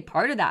 It's a big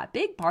part of that,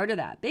 big part of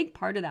that, big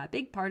part of that,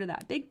 big part of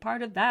that, big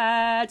part of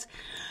that.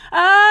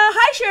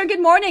 Hi, Sharon.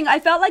 Good morning. I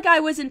felt like I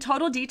was in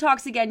total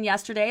detox again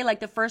yesterday, like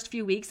the first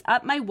few weeks.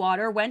 Up my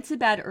water, went to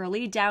bed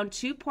early, down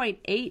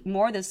 2.8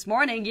 more this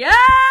morning. Yeah,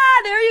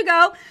 there you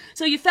go.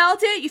 So you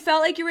felt it. You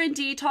felt like you were in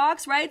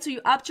detox, right? So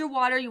you upped your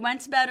water. You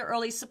went to bed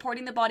early,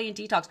 supporting the body in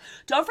detox.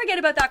 Don't forget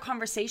about that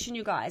conversation,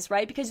 you guys,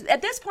 right? Because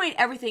at this point,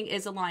 everything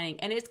is aligning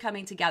and it's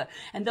coming together.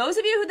 And those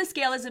of you who the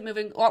scale isn't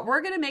moving,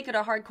 we're going to make it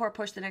a hardcore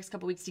push the next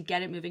couple weeks to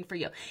get it moving for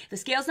you. If the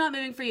scale's not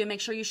moving for you,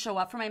 make sure you show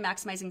up for my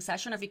maximizing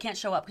session. Or if you can't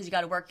show up because you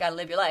got to work, got to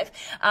live your life,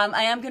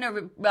 I am going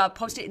to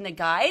post it in the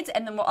guides,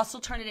 and then we'll also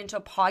turn it into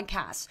a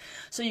podcast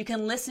so you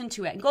can listen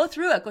to it and go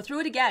through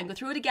it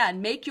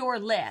again, make your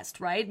list,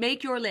 right?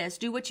 Make your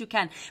list, do what you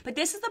can. But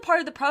this is the part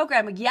of the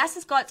program. Yes,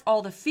 it's got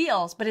all the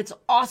feels, but it's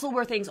also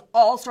where things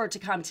all start to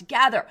come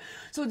together.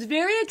 So it's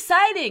very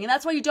exciting, and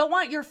that's why you don't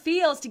want your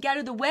feels to get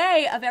in the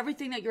way of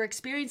everything that you're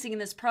experiencing in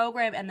this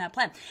program and that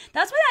plan.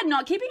 That's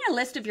why keeping a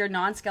list of your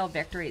non-scale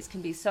victories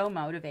can be so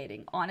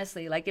motivating,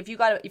 honestly. Like if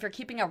you're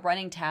keeping a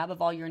running tab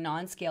of all your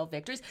non-scale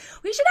victories,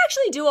 we should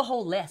actually do a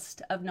whole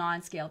list of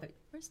non-scale victories.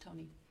 Where's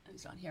Tony?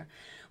 He's not here.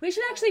 We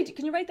should actually,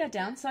 can you write that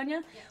down,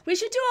 Sonia? Yeah. We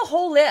should do a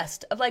whole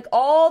list of like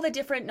all the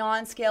different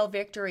non-scale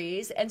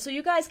victories. And so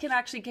you guys can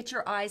actually get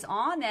your eyes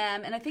on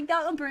them. And I think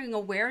that will bring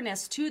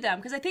awareness to them.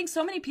 Because I think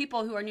so many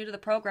people who are new to the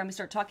program, we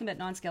start talking about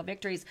non-scale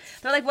victories.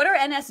 They're like, what are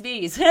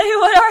NSVs?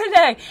 What are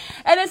they?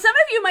 And then some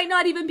of you might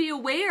not even be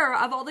aware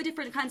of all the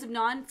different kinds of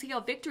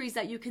non-scale victories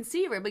that you can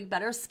see. Right? Like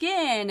better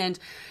skin and,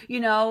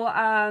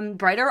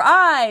 brighter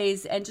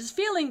eyes and just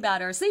feeling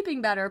better,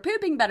 sleeping better,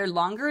 pooping better,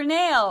 longer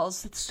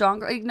nails,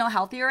 stronger,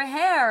 healthier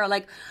hair.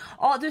 Like,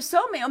 there's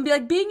so many. I'm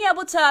like being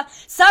able to,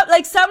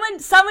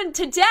 someone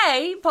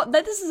today.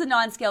 This is a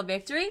non-scale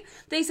victory.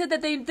 They said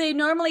that they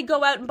normally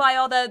go out and buy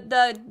all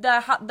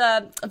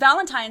the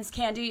Valentine's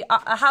candy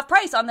half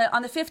price on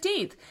the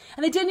 15th,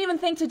 and they didn't even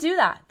think to do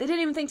that.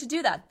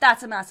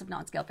 That's a massive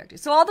non-scale victory.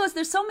 So all those,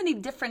 there's so many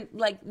different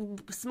like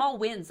small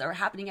wins that are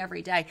happening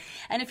every day.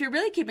 And if you're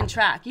really keeping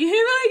track, you're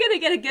really gonna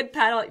get a good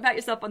pat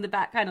yourself on the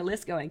back kind of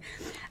list going.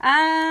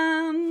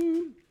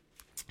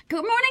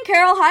 Good morning,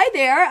 Carol. Hi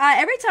there.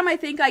 Every time I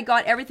think I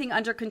got everything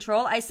under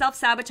control, I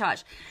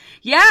self-sabotage.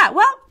 Yeah,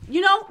 well,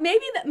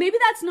 maybe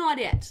that's not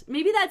it.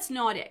 Maybe that's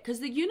not it.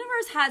 Because the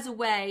universe has a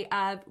way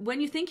of,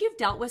 when you think you've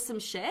dealt with some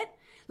shit,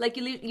 like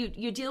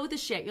you deal with the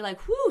shit, you're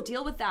like, whoo,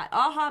 deal with that.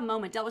 Aha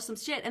moment, dealt with some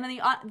shit. And then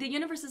the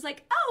universe is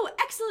like, oh,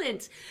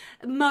 excellent.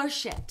 More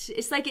shit.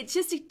 It's like, it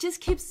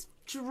just keeps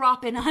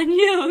dropping on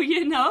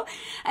you,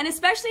 and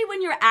especially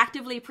when you're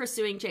actively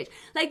pursuing change.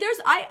 Like there's,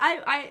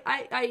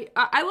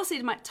 I will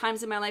say to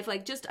times in my life,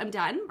 like just, I'm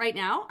done right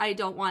now. I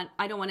don't want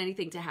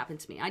anything to happen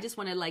to me. I just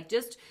want to like,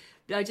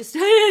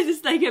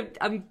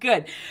 I'm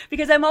good,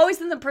 because I'm always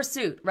in the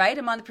pursuit, right?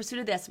 I'm on the pursuit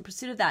of this and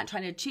pursuit of that, and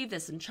trying to achieve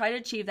this and try to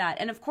achieve that.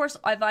 And of course,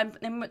 if I'm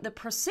in the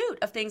pursuit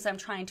of things I'm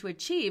trying to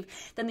achieve,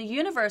 then the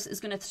universe is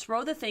going to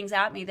throw the things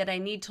at me that I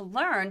need to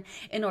learn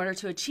in order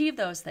to achieve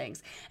those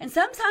things. And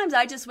sometimes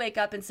I just wake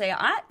up and say,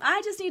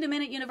 I just need a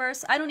minute,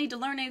 universe. I don't need to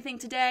learn anything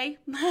today.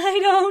 I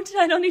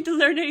don't need to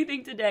learn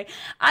anything today.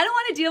 I don't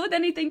want to deal with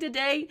anything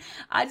today.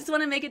 I just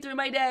want to make it through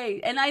my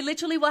day. And I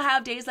literally will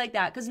have days like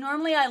that, because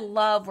normally I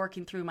love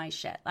working through my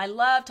shit. I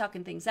love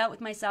talking things out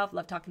with myself,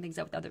 love talking things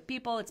out with other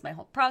people. It's my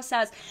whole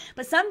process.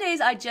 But some days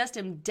I just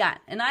am done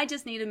and I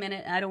just need a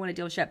minute and I don't want to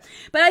deal with shit.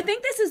 But I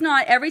think this is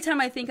not every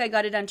time I think I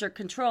got it under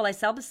control, I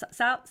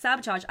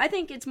sabotage. I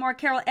think it's more,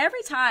 Carol,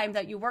 every time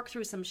that you work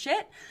through some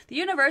shit, the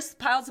universe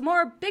piles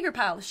a bigger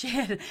pile of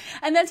shit.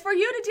 And that's for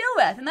you to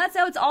deal with. And that's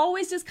how it's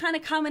always just kind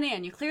of coming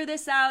in. You clear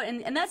this out,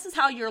 and that's just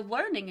how you're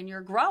learning and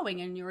you're growing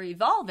and you're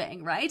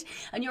evolving, right?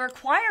 And you're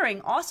acquiring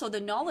also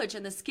the knowledge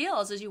and the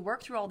skills as you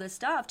work through all this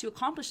stuff to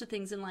accomplish the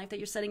things in life that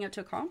you're setting out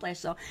to accomplish.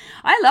 So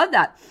I love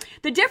that.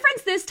 The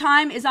difference this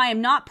time is I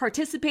am not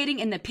participating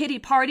in the pity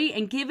party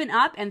and giving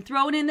up and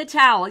throwing in the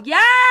towel.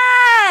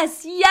 Yes!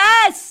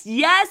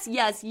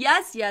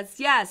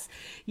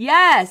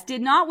 Yes.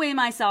 Did not weigh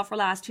myself for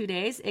last 2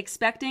 days,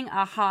 expecting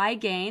a high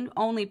gain,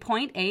 only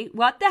 0.8.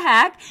 What the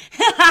heck?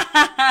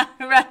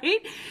 Right?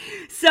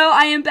 So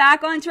I am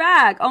back on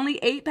track, only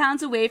 8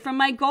 pounds away from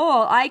my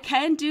goal. I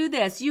can do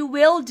this. You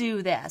will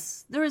do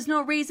this. There is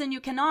no reason you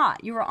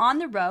cannot. You are on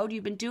the road.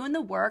 You've been doing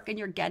the work and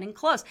you're getting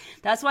close.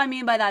 That's what I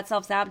mean by that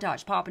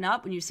self-sabotage popping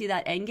up. When you see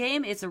that end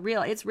game, it's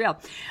real.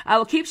 I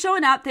will keep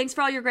showing up. Thanks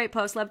for all your great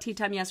posts. Love tea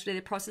time yesterday.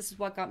 The process is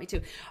what got me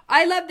to.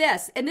 I love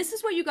this. And this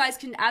is what you guys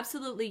can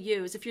absolutely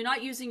use. If you're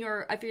not using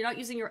your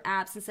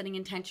apps and setting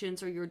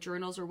intentions or your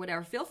journals or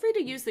whatever, feel free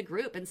to use the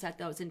group and set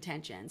those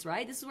intentions,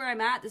 right? This is where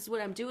I'm at. This is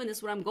what I'm doing. This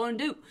is what I'm going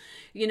to do.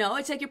 You know,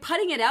 it's like you're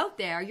putting it out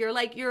there.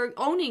 You're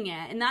owning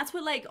it. And that's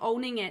what like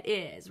owning it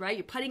is, right?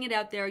 You're putting it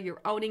out there.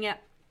 You're owning it.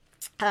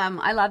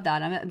 I love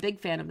that. I'm a big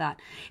fan of that.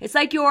 It's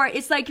like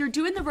you're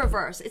doing the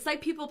reverse. It's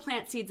like people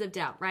plant seeds of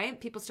doubt, right?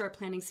 People start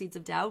planting seeds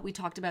of doubt. We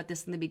talked about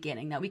this in the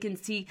beginning. Now we can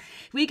see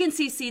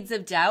seeds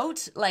of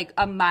doubt like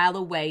a mile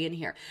away in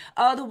here.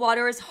 Oh, the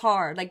water is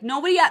hard. Like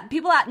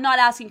people are not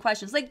asking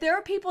questions. Like there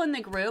are people in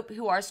the group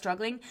who are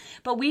struggling,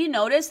 but we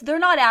notice they're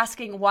not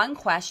asking one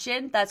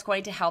question that's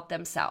going to help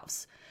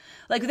themselves.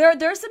 Like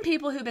there's some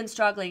people who've been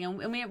struggling, and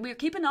we're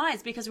keeping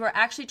eyes because we're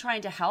actually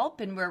trying to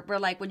help, and we're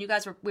like, when you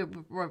guys we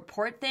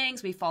report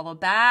things, we follow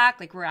back,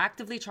 like we're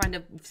actively trying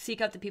to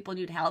seek out the people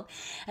who need help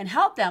and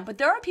help them. But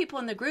there are people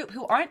in the group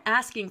who aren't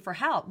asking for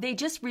help. They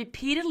just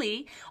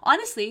repeatedly,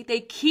 honestly,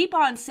 they keep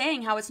on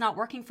saying how it's not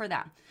working for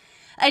them.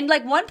 And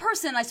like one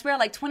person, I swear,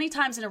 like 20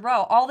 times in a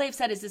row, all they've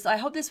said is this: I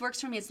hope this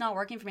works for me. It's not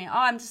working for me.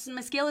 Oh,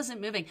 my scale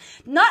isn't moving.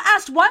 Not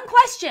asked one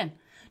question.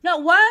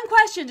 Not one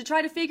question to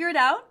try to figure it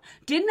out.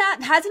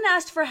 Hasn't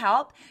asked for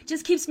help.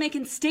 Just keeps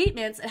making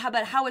statements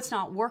about how it's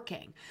not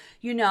working.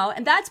 You know,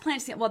 and that's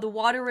planting. Well, the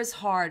water is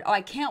hard. Oh, I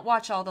can't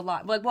watch all the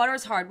lives. Like, water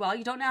is hard. Well,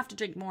 you don't have to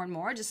drink more and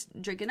more.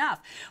 Just drink enough.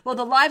 Well,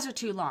 the lives are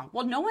too long.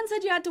 Well, no one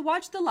said you had to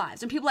watch the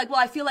lives. And people are like, well,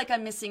 I feel like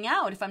I'm missing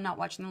out if I'm not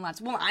watching the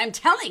lives. Well, I'm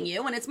telling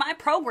you, and it's my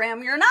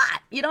program, you're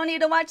not. You don't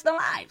need to watch the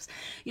lives.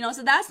 You know,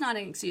 so that's not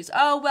an excuse.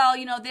 Oh, well,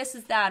 you know, this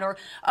is that. Or,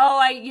 oh,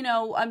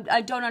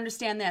 I don't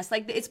understand this.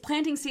 Like, it's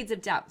planting seeds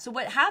of doubt. So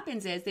what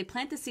happens is they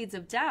plant the seeds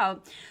of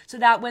doubt so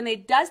that when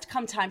it does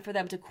come time for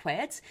them to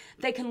quit,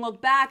 they can look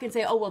back and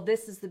say, oh, well,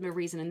 this is the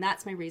reason, and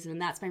that's my reason,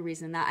 and that's my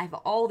reason, and that I have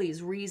all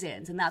these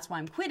reasons, and that's why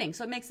I'm quitting.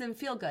 So it makes them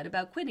feel good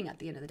about quitting at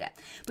the end of the day.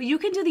 But you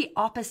can do the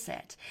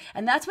opposite,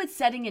 and that's what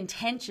setting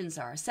intentions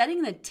are.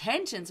 Setting the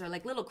intentions are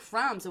like little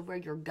crumbs of where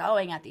you're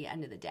going at the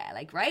end of the day.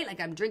 Like, right? Like,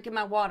 I'm drinking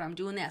my water, I'm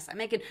doing this, I'm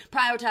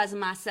prioritizing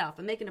myself,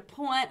 I'm making a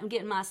point, I'm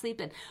getting my sleep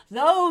in.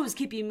 Those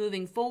keep you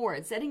moving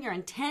forward. Setting your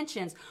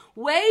intentions,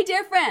 way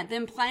different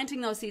than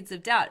planting those seeds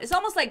of doubt. It's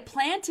almost like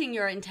planting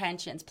your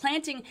intentions,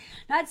 planting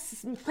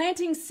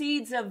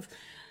seeds of,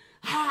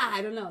 I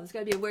don't know, there's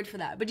got to be a word for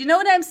that. But you know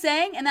what I'm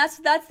saying? And that's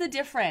the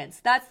difference.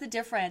 That's the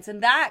difference.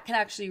 And that can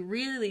actually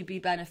really be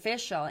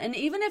beneficial. And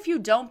even if you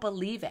don't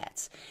believe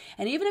it,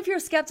 and even if you're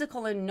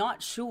skeptical and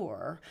not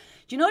sure,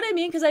 do you know what I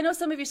mean? Because I know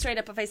some of you straight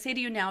up, if I say to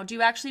you now, do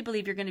you actually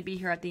believe you're going to be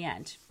here at the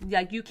end?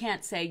 Like, you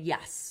can't say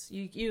yes.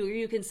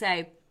 You can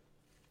say,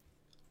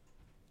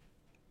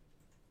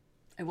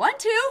 I want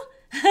to.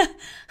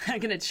 I'm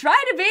going to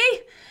try to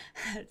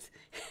be.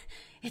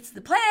 It's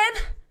the plan.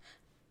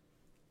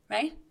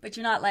 Right? But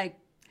you're not like,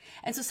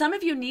 and so some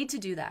of you need to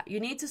do that.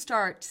 You need to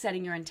start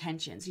setting your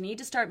intentions. You need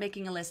to start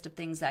making a list of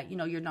things that, you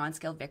know, your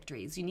non-scale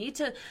victories. You need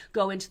to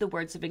go into the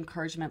words of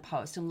encouragement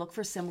post and look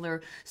for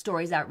similar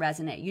stories that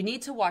resonate. You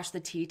need to watch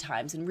the tea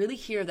times and really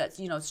hear that,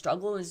 you know,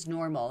 struggle is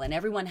normal and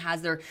everyone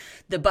has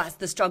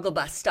the struggle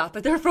bus stop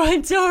at their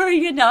front door,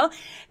 you know.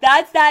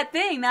 That's that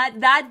thing.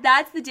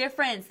 That's the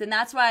difference. And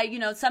that's why, you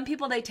know, some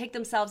people, they take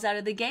themselves out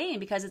of the game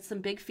because it's some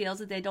big feels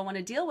that they don't want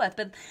to deal with.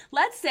 But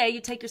let's say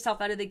you take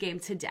yourself out of the game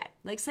today.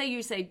 Like, say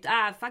you say,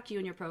 fuck you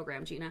and your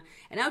program, Gina,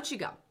 and out you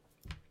go.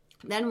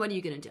 Then what are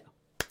you going to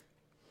do?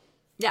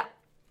 Yeah,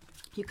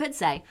 you could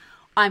say,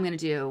 I'm going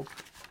to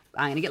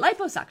get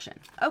liposuction.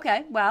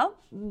 Okay, well,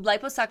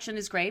 liposuction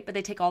is great, but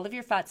they take all of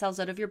your fat cells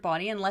out of your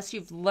body. Unless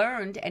you've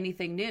learned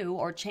anything new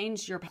or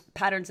changed your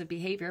patterns of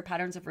behavior,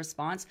 patterns of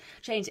response,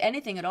 changed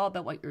anything at all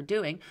about what you're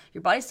doing,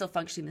 your body's still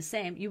functioning the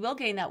same. You will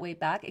gain that weight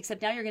back,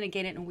 except now you're going to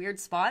gain it in weird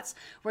spots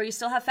where you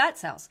still have fat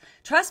cells.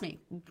 Trust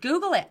me,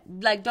 Google it.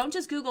 Like, don't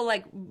just Google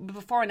like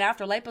before and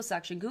after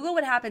liposuction. Google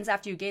what happens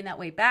after you gain that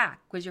weight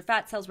back, because your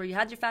fat cells, where you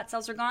had your fat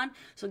cells, are gone.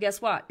 So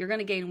guess what? You're going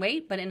to gain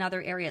weight, but in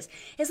other areas.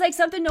 It's like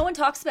something no one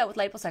talks about with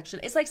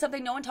liposuction. It's like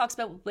something no one talks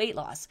about with weight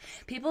loss.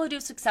 People who do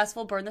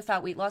successful burn the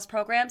fat weight loss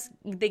programs,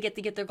 they get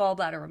their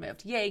gallbladder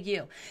removed. Yay,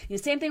 you.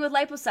 Same thing with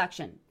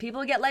liposuction. People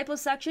who get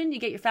liposuction, you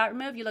get your fat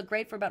removed, you look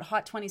great for about a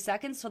hot 20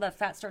 seconds, so that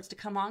fat starts to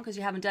come on because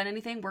you haven't done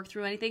anything, worked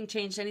through anything,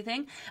 changed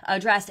anything,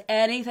 addressed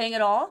anything at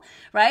all,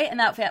 right? And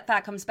that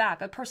fat comes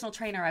back. A personal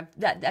trainer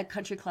at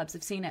country clubs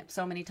have seen it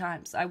so many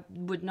times. I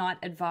would not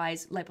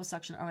advise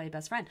liposuction or my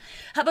best friend.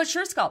 How about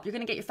Sure Sculpt? You're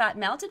going to get your fat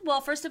melted?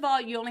 Well, first of all,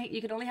 you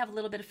can only have a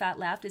little bit of fat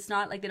left. It's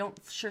not like they don't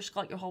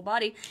scald your whole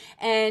body.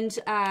 And,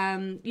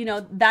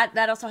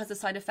 that also has a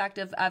side effect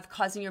of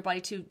causing your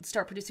body to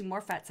start producing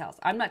more fat cells.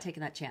 I'm not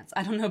taking that chance.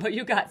 I don't know about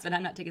you guys, but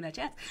I'm not taking that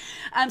chance.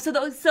 So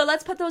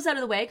let's put those out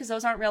of the way because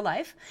those aren't real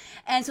life.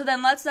 And so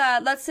then let's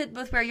sit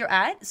with where you're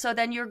at. So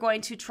then you're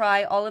going to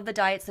try all of the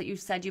diets that you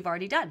said you've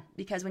already done,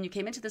 because when you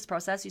came into this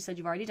process, you said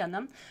you've already done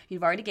them.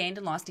 You've already gained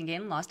and lost and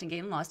gained and lost and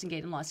gained and lost and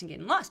gained and lost and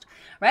gained and lost,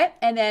 right?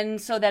 And then,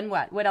 so then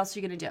what? What else are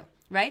you going to do,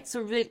 right?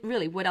 So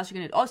really, what else are you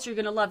going to do? Oh, so you're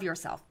going to love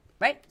yourself,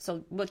 right?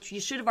 So what you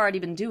should have already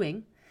been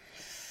doing,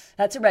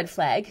 that's a red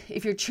flag.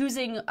 If you're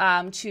choosing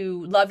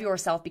to love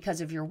yourself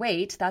because of your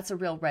weight, that's a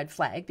real red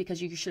flag,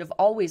 because you should have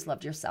always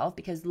loved yourself,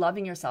 because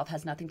loving yourself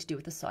has nothing to do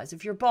with the size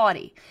of your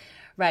body,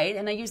 right?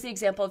 And I use the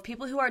example of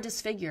people who are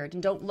disfigured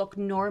and don't look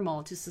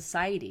normal to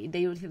society.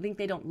 They think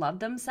they don't love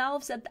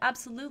themselves.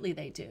 Absolutely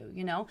they do,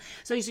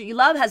 So your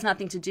love has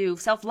nothing to do,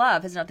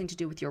 self-love has nothing to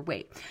do with your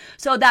weight.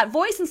 So that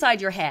voice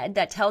inside your head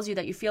that tells you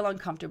that you feel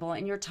uncomfortable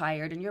and you're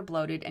tired and you're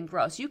bloated and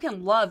gross, you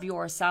can love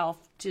yourself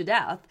to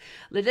death,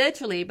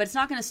 literally, but it's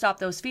not going to stop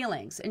those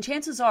feelings. And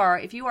chances are,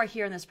 if you are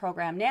here in this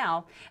program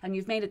now and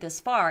you've made it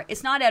this far,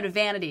 it's not out of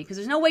vanity, because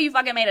there's no way you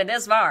fucking made it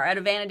this far out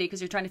of vanity because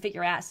you're trying to fit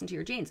your ass into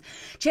your jeans.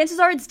 Chances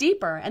are it's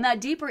deeper, and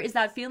that deeper is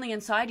that feeling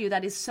inside you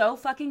that is so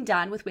fucking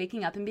done with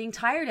waking up and being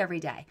tired every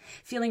day,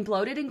 feeling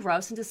bloated and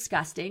gross and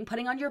disgusting,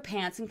 putting on your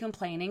pants and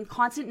complaining,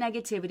 constant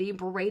negativity,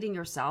 berating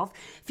yourself,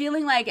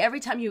 feeling like every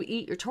time you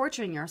eat you're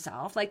torturing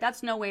yourself. Like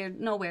that's no way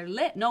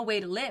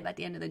to live at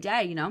the end of the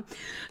day,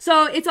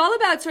 So it's all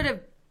about sort of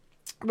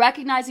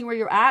recognizing where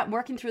you're at,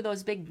 working through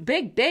those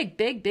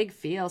big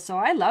feels. So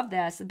I love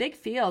this, the big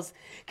feels.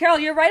 Carol,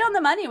 you're right on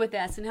the money with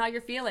this and how you're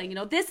feeling.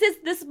 This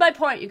is my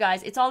point, you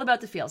guys. It's all about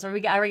the feels. Are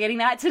we getting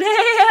that today?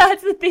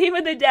 That's the theme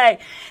of the day.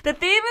 The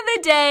theme of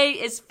the day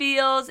is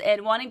feels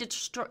and wanting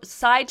to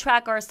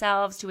sidetrack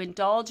ourselves to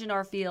indulge in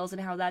our feels,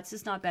 and how that's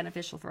just not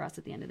beneficial for us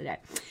at the end of the day.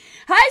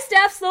 Hi,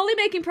 Steph. Slowly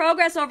making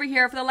progress over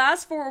here. For the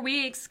last 4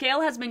 weeks,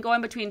 scale has been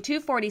going between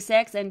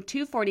 246 and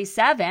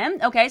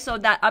 247. Okay, so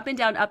that up and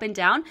down, up and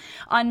down.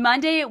 On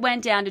Monday, it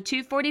went down to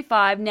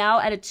 245, now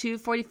at a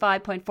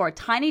 245.4.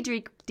 Tiny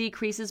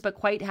decreases, but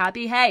quite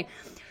happy. Hey,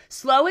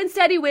 slow and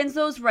steady wins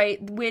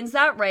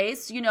that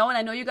race, and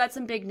I know you got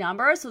some big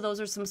numbers, so those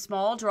are some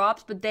small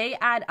drops, but they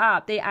add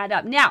up.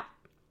 Now,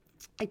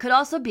 it could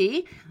also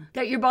be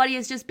that your body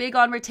is just big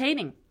on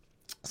retaining.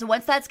 So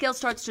once that scale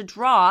starts to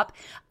drop,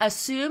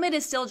 assume it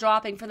is still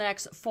dropping for the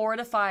next 4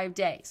 to 5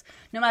 days,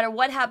 no matter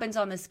what happens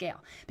on the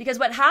scale. Because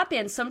what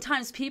happens,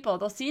 sometimes people,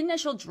 they'll see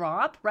initial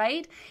drop,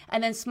 right?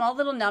 And then small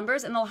little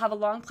numbers, and they'll have a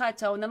long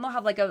plateau, and then they'll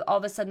have all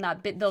of a sudden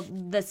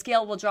the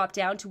scale will drop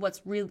down to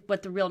what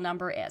the real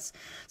number is.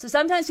 So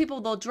sometimes people,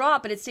 they'll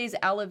drop, but it stays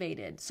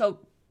elevated. So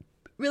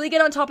really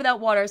get on top of that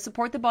water,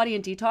 support the body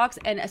in detox,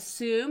 and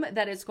assume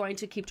that it's going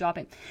to keep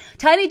dropping.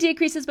 Tiny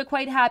decreases, but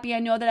quite happy. I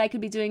know that I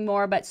could be doing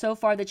more, but so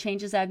far the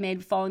changes I've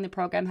made following the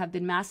program have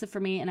been massive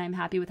for me, and I'm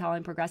happy with how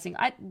I'm progressing.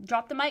 I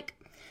dropped the mic.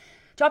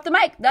 Drop the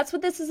mic. That's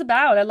what this is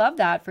about. I love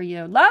that for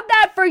you. Love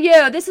that for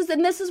you. This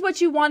is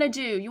what you want to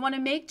do. You want to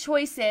make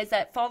choices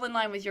that fall in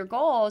line with your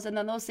goals, and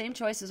then those same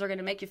choices are going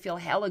to make you feel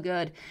hella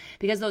good,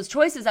 because those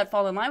choices that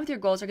fall in line with your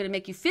goals are going to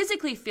make you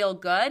physically feel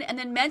good, and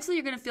then mentally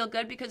you're going to feel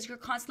good because you're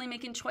constantly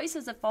making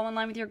choices that fall in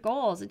line with your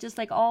goals. It just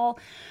all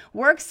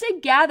works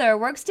together.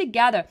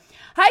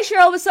 Hi,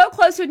 Cheryl. Was so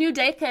close to a new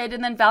decade,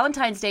 and then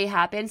Valentine's Day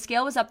happened.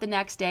 Scale was up the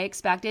next day,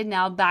 expected.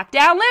 Now back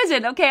down.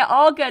 Listen, okay,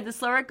 all good. The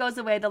slower it goes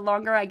away, the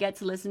longer I get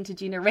to listen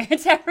to Gina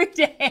rants every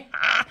day.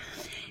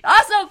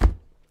 Also,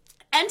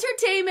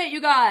 entertainment, you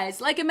guys.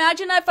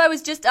 Imagine if I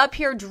was just up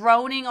here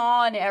droning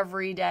on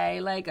every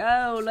day.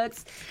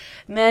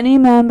 Many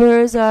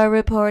members are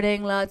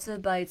reporting lots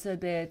of bites of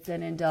bits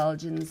and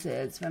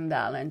indulgences from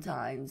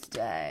Valentine's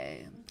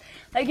Day.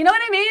 You know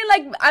what I mean?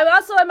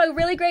 I'm a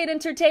really great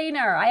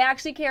entertainer. I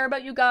actually care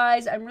about you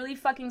guys. I'm really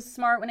fucking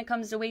smart when it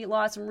comes to weight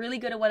loss. I'm really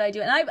good at what I do.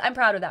 And I'm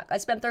proud of that. I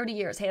spent 30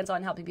 years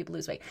hands-on helping people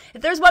lose weight.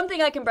 If there's one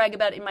thing I can brag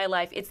about in my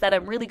life, it's that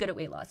I'm really good at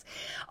weight loss.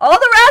 All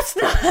the rest,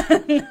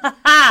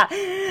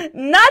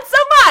 not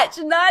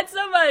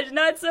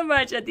so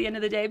much at the end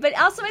of the day. But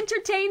also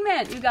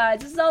entertainment, you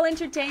guys. This is all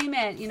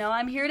entertainment.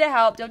 I'm here to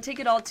help. Don't take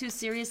it all too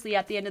seriously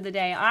at the end of the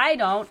day. I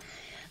don't.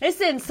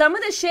 Listen, some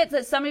of the shit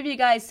that some of you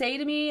guys say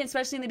to me,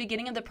 especially in the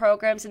beginning of the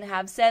programs and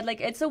have said,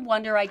 it's a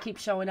wonder I keep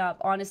showing up,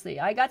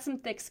 honestly. I got some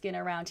thick skin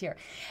around here.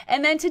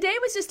 And then today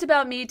was just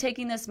about me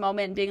taking this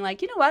moment and being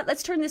like, you know what,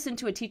 let's turn this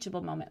into a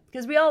teachable moment.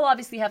 Because we all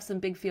obviously have some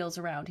big feels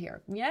around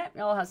here. Yeah, we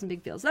all have some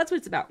big feels. That's what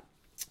it's about.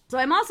 So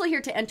I'm also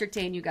here to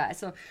entertain you guys.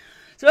 So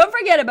don't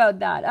forget about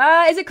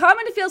that. Is it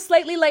common to feel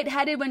slightly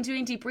lightheaded when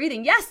doing deep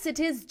breathing? Yes,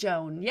 it is,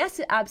 Joan. Yes,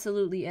 it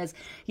absolutely is.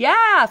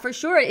 Yeah, for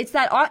sure. It's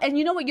that, and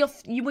you know what?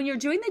 When you're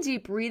doing the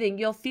deep breathing,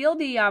 you'll feel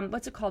the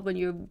what's it called when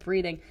you're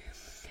breathing?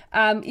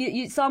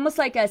 It's almost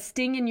like a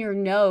sting in your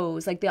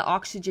nose, like the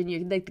oxygen. You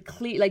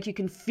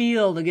can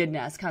feel the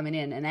goodness coming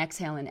in and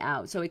exhaling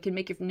out. So it can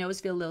make your nose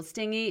feel a little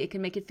stingy. It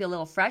can make it feel a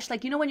little fresh.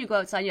 When you go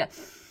outside,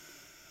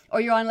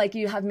 or you're on like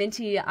you have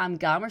minty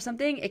gum or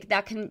something,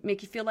 that can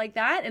make you feel like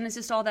that. And it's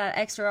just all that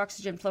extra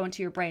oxygen flowing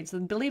to your brain. So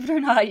believe it or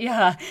not,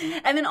 yeah.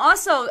 And then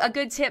also a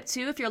good tip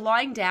too, if you're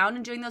lying down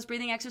and doing those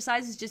breathing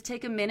exercises, just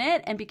take a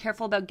minute and be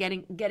careful about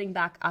getting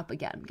back up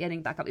again,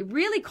 getting back up. It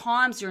really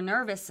calms your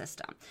nervous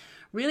system.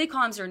 Really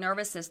calms your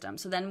nervous system.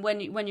 So then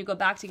when you go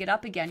back to get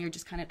up again, you're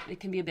just kind of,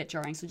 it can be a bit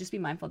jarring. So just be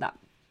mindful of that.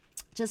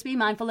 Just be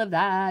mindful of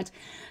that.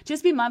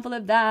 Just be mindful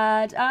of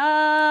that.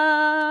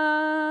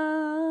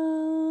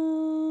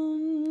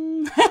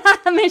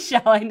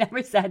 Michelle, I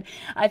never said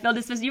I feel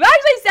dismissed. You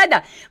actually said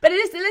that. But it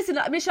is, listen,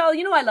 Michelle,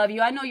 you know I love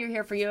you. I know you're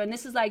here for you. And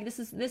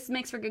this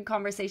makes for good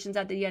conversations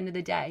at the end of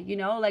the day. You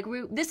know, like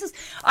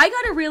I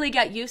got to really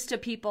get used to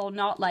people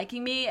not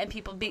liking me and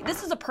people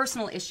this is a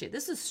personal issue.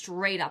 This is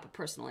straight up a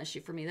personal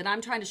issue for me that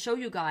I'm trying to show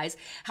you guys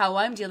how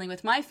I'm dealing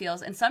with my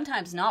feels, and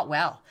sometimes not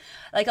well.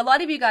 Like a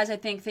lot of you guys, I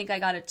think I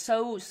got it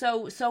so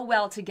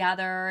well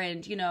together,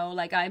 and you know,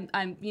 like I'm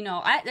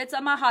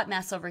a hot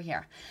mess over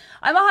here.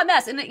 I'm a hot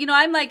mess, and you know,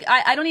 I'm like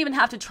I don't even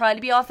have to try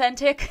to be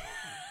authentic.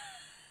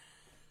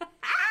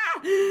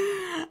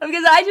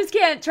 Because I just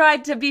can't try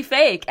to be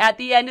fake at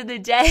the end of the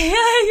day.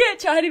 I can't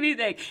try to be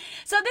fake.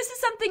 So this is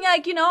something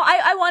like, you know,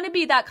 I want to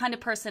be that kind of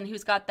person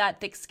who's got that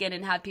thick skin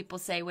and have people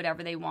say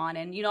whatever they want.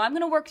 And, you know, I'm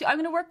going to work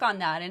on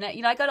that. And,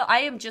 you know,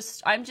 I'm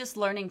just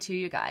learning too,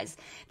 you guys.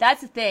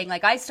 That's the thing.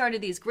 Like I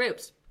started these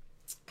groups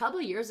a couple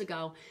of years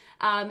ago.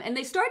 And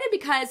they started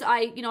because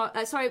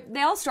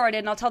they all started,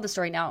 and I'll tell the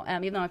story now,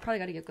 even though I probably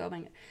got to get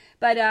going.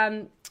 But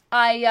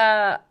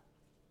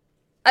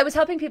I was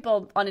helping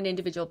people on an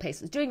individual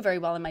basis, doing very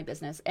well in my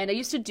business. And I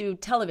used to do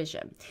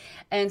television.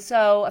 And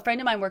so a friend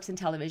of mine works in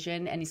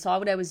television, and he saw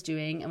what I was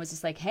doing and was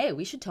just like, hey,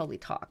 we should totally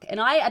talk. And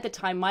at the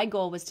time, my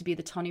goal was to be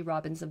the Tony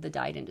Robbins of the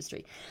diet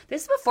industry.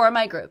 This is before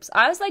my groups.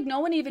 I was like, no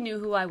one even knew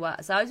who I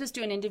was. I was just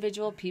doing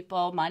individual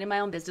people, minding my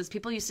own business.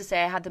 People used to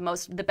say I had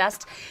the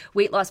best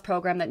weight loss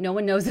program that no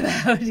one knows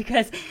about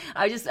because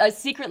I was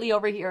secretly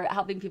over here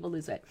helping people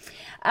lose weight.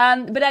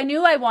 But I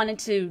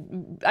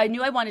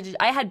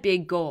had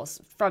big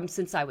goals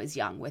since I was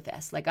young with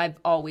this. Like I've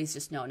always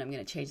just known I'm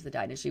going to change the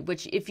diet industry,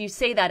 which if you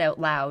say that out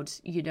loud,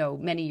 you know,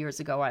 many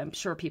years ago, I'm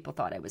sure people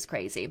thought I was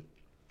crazy.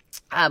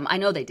 I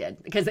know they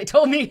did because they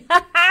told me.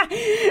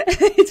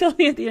 They told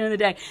me at the end of the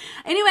day.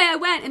 Anyway, I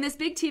went, and this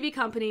big TV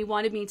company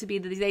wanted me to be.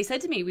 They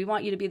said to me, "We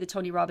want you to be the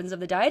Tony Robbins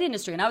of the diet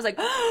industry." And I was like,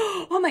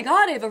 "Oh my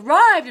God, I've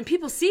arrived!" And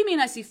people see me,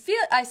 and I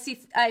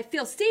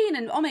feel seen,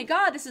 and oh my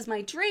God, this is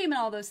my dream, and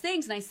all those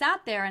things. And I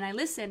sat there and I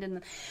listened,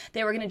 and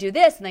they were going to do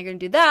this, and they're going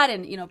to do that,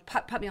 and you know,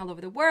 put me all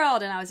over the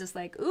world. And I was just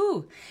like,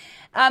 ooh.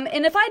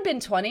 And if I'd been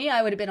 20,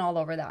 I would have been all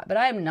over that. But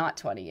I am not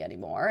 20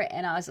 anymore.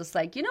 And I was just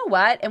like, you know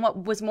what? And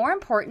what was more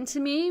important to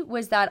me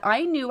was that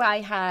I knew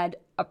I had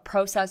a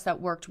process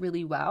that worked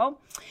really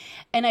well.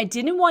 And I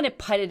didn't want to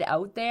put it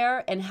out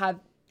there and have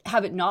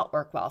it not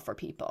work well for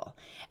people.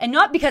 And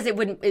not because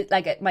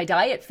my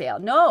diet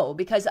failed. No,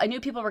 because I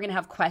knew people were going to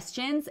have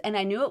questions, and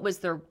I knew it was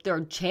their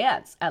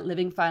chance at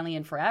living finally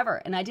and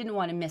forever. And I didn't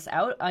want to miss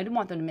out. I didn't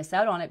want them to miss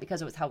out on it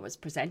because it was how it was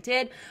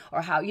presented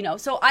or how, you know.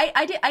 So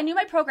I knew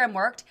my program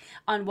worked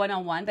on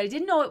one-on-one, but I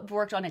didn't know it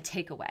worked on a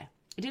takeaway.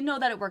 I didn't know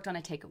that it worked on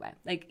a takeaway.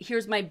 Like,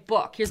 here's my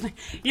book. Here's my,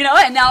 you know,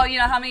 and now, you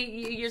know, how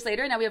many years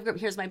later, now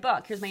here's my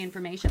book. Here's my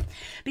information.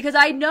 Because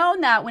I'd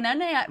known that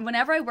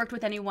whenever I worked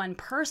with anyone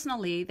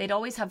personally, they'd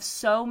always have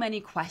so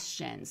many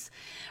questions,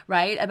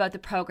 right, about the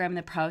program and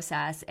the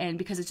process. And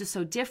because it's just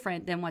so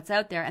different than what's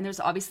out there. And there's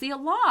obviously a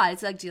law.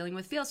 It's like dealing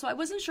with feels. So I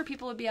wasn't sure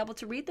people would be able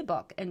to read the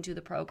book and do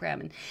the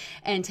program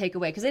and take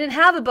away, because I didn't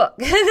have a book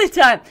at the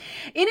time.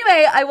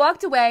 Anyway, I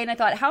walked away and I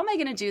thought, how am I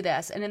going to do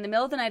this? And in the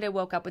middle of the night, I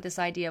woke up with this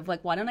idea of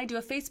like, why don't I do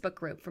a Facebook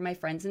group for my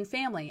friends and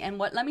family, and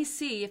let me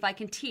see if I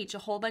can teach a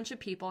whole bunch of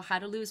people how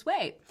to lose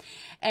weight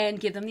and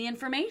give them the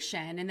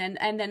information. And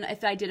then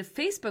if I did a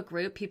Facebook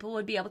group, people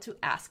would be able to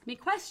ask me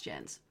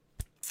questions.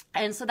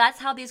 And so that's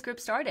how these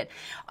groups started.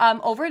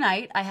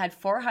 Overnight, I had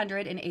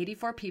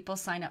 484 people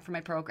sign up for my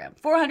program.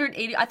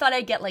 480, I thought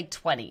I'd get like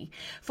 20.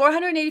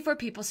 484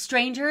 people,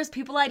 strangers,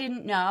 people I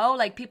didn't know,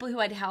 like people who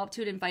I'd helped,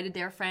 who had invited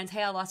their friends.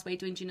 Hey, I lost weight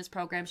doing Gina's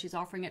program. She's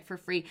offering it for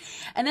free.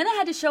 And then I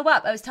had to show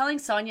up. I was telling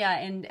Sonia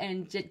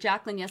and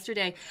Jacqueline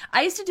yesterday,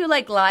 I used to do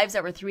like lives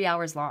that were 3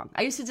 hours long.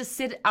 I used to just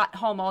sit at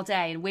home all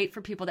day and wait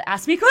for people to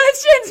ask me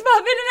questions,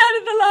 pop in and out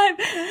of the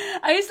live.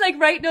 I used to like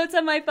write notes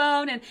on my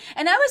phone, and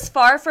I was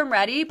far from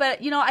ready,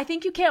 but you know, I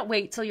think you can't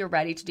wait till you're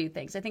ready to do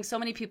things. I think so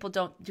many people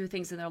don't do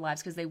things in their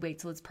lives because they wait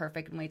till it's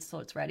perfect and wait till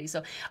it's ready.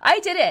 So I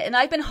did it, and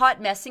I've been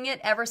hot messing it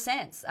ever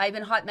since. I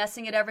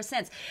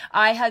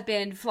have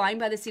been flying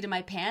by the seat of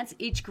my pants.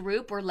 Each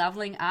group, we're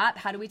leveling up.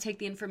 How do we take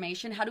the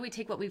information? How do we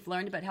take what we've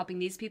learned about helping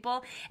these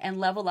people and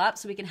level up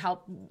so we can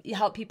help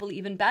people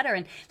even better?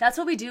 And that's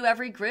what we do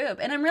every group.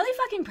 And I'm really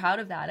fucking proud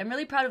of that. I'm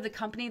really proud of the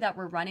company that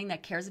we're running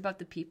that cares about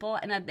the people.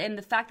 And and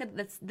the fact that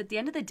at the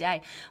end of the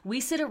day, we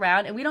sit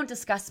around and we don't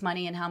discuss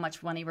money and how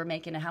much money we're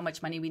making and how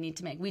much money we need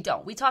to make. We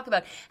don't. We talk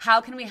about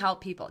how can we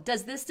help people.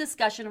 Does this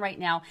discussion right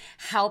now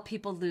help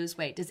people lose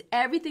weight? Does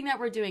everything that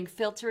we're doing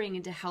filtering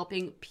into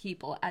helping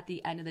people at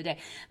the end of the day?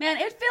 Man,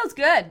 it feels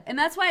good. And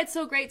that's why it's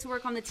so great to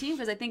work on the team,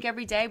 because I think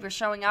every day we're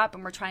showing up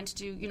and we're trying to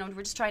do,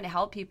 we're just trying to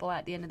help people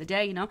at the end of the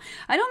day,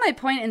 I know my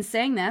point in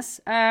saying this,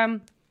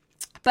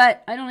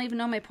 but I don't even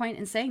know my point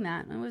in saying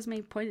that. What was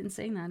my point in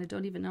saying that? I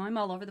don't even know. I'm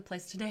all over the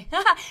place today.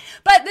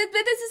 But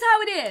this is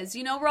how it is.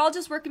 We're all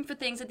just working for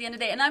things at the end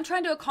of the day. And I'm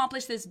trying to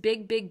accomplish this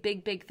big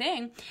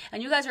thing.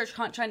 And you guys are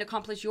trying to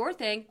accomplish your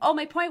thing. Oh,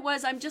 my point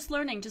was I'm just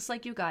learning, just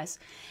like you guys.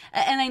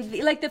 And I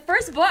like the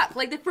first book,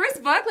 like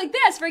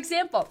this, for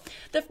example.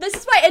 This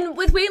is why, and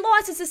with weight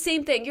loss, it's the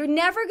same thing. You're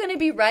never going to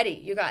be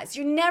ready, you guys.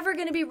 You're never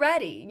going to be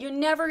ready.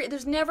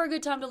 There's never a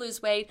good time to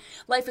lose weight.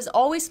 Life is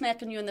always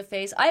smacking you in the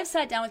face. I've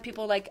sat down with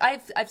people like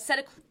I've said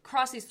it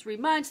across these 3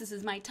 months, this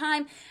is my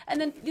time, and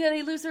then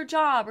they lose their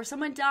job or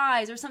someone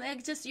dies or something.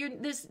 It's just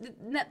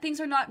things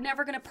are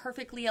never going to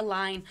perfectly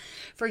align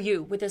for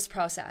you with this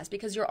process,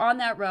 because you're on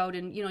that road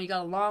and you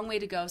got a long way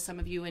to go, some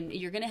of you, and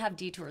you're going to have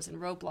detours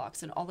and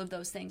roadblocks and all of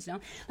those things.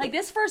 Like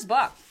this first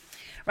book,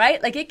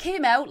 right? Like it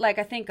came out, like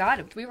I thank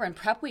God we were in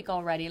prep week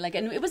already. Like,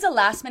 and it was a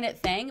last minute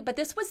thing, but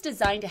this was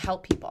designed to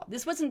help people.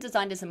 This wasn't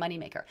designed as a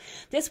moneymaker.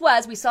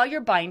 We saw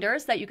your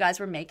binders that you guys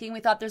were making.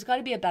 We thought there's got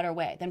to be a better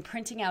way than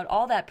printing out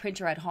all that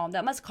printer at home.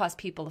 That must cost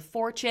people a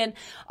fortune.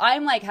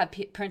 I'm like have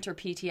printer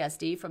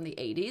PTSD from the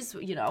 80s,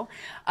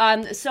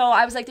 So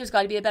I was like, there's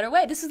got to be a better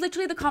way. This is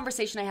literally the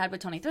conversation I had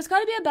with Tony. There's got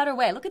to be a better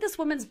way. Look at this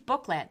woman's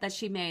booklet that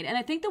she made. And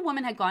I think the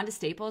woman had gone to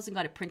Staples and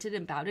got it printed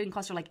and bound it and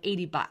cost her like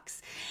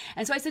 $80.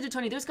 And so I said to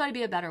Tony, there's got to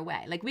be a better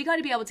way. Like we got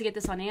to be able to get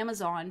this on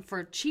Amazon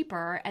for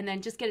cheaper and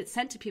then just get it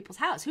sent to people's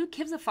house. Who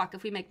gives a fuck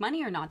if we make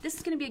money or not? This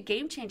is going to be a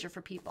game changer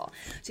for people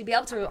to be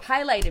able to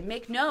highlight and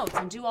make notes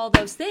and do all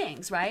those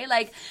things, right?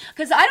 Like,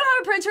 because I don't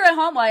have a printer at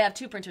home. Well, I have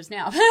 2 printers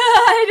now.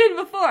 I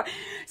didn't before.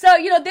 So,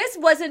 this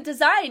wasn't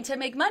designed to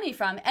make money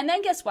from. And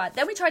then guess what?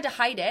 Then we tried to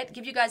hide it,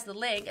 give you guys the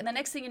link. And the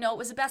next thing you know, it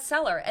was a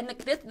bestseller. And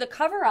the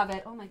cover of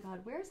it, oh my God,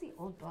 where's the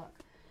old book?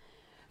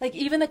 Like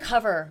even the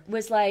cover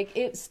was like,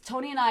 it's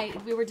Tony and I,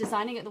 we were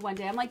designing it the one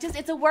day. I'm like, it's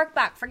a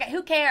workbook. Forget,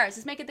 who cares?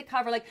 Just make it the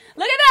cover. Like,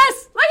 look at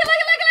this. Look at it.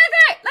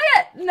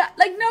 No,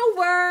 like no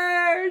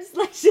words.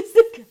 Like just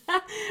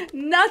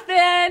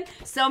nothing.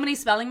 So many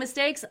spelling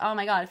mistakes. Oh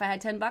my God. If I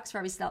had $10 for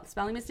every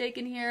spelling mistake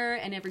in here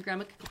and every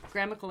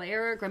grammatical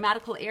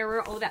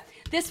error, all of that.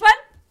 This one,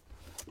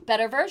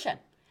 better version.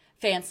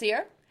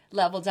 Fancier.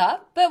 Leveled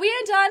up, but we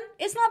ain't done.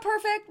 It's not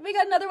perfect. We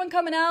got another one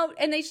coming out,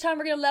 and each time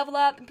we're going to level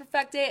up and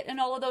perfect it and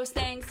all of those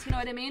things. You know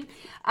what I mean?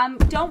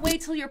 Don't wait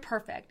till you're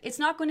perfect. It's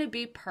not going to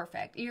be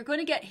perfect. You're going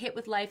to get hit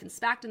with life and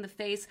smacked in the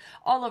face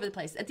all over the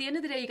place. At the end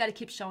of the day, you got to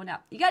keep showing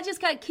up. You got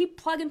to keep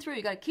plugging through.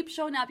 You got to keep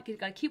showing up. You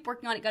got to keep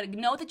working on it. You got to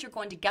know that you're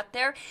going to get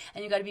there,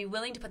 and you got to be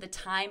willing to put the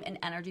time and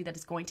energy that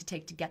it's going to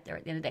take to get there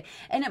at the end of the day.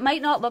 And it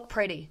might not look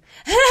pretty.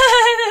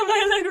 It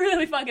might look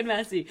really fucking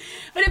messy.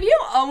 But if you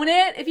own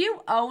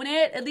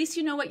it, at least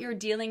you know what you're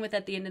dealing with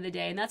at the end of the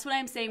day. And that's what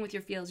I'm saying with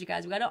your feels, you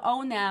guys. We got to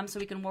own them so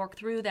we can work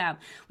through them.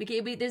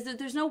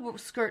 There's no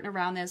skirting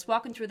around this,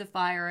 walking through the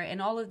fire and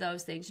all of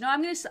those things.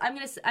 I'm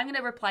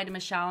gonna reply to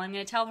Michelle. I'm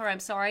gonna tell her I'm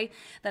sorry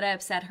that I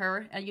upset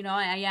her. I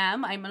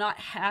am. I'm not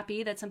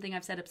happy that something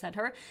I've said upset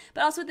her.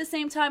 But also at the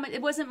same time,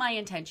 it wasn't my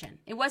intention.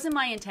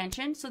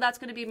 So that's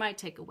gonna be my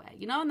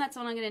takeaway. And that's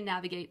how I'm gonna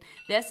navigate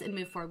this and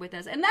move forward with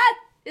this. And that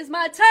is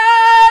my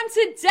time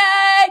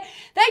today.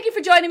 Thank you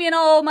for joining me in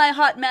all my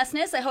hot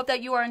messness. I hope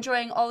that you are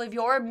enjoying all of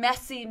your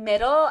messy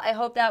middle. I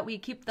hope that we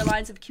keep the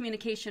lines of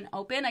communication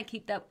open. I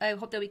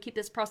hope that we keep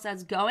this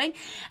process going.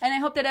 And I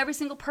hope that every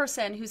single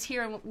person who's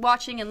here and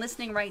watching and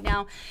listening right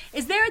now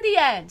is there at the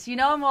end,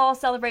 and we'll all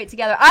celebrate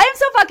together. I am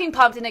so fucking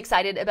pumped and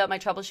excited about my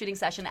troubleshooting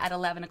session at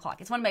 11 o'clock.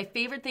 It's one of my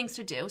favorite things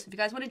to do. So if you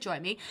guys want to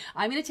join me,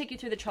 I'm going to take you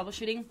through the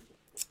troubleshooting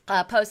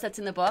post that's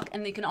in the book,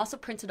 and you can also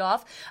print it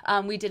off.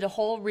 We did a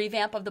whole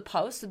revamp of the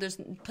post, so there's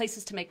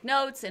places to make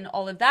notes and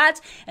all of that.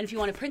 And if you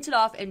want to print it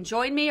off and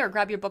join me, or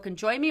grab your book and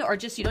join me, or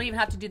just you don't even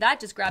have to do that,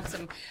 just grab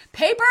some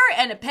paper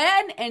and a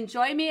pen and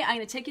join me. I'm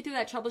going to take you through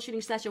that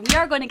troubleshooting session. We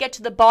are going to get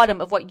to the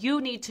bottom of what you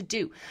need to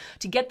do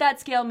to get that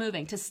scale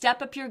moving, to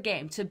step up your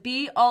game, to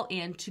be all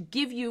in, to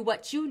give you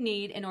what you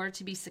need in order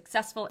to be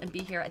successful and be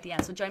here at the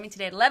end. So join me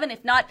today at 11.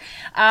 If not,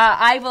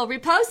 I will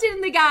repost it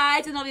in the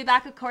guides, and I'll be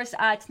back, of course,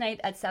 tonight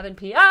at 7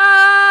 p.m.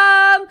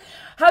 Have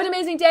an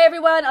amazing day,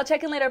 everyone. I'll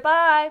check in later.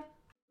 Bye.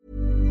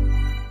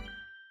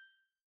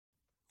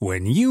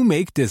 When you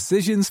make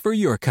decisions for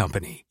your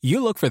company,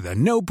 you look for the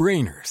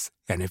no-brainers.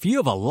 And if you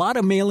have a lot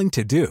of mailing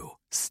to do,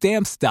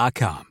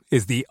 Stamps.com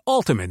is the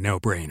ultimate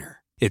no-brainer.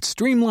 It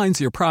streamlines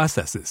your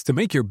processes to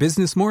make your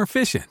business more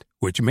efficient,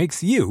 which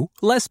makes you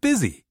less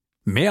busy.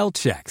 Mail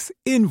checks,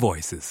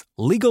 invoices,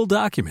 legal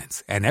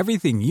documents, and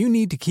everything you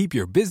need to keep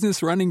your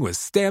business running with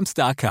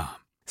Stamps.com.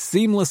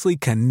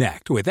 Seamlessly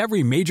connect with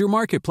every major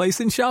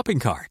marketplace and shopping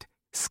cart.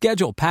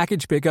 Schedule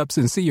package pickups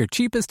and see your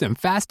cheapest and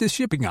fastest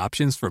shipping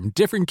options from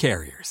different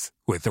carriers,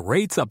 with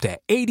rates up to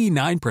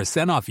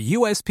 89% off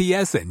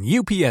USPS and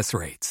UPS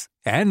rates.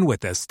 And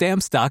with the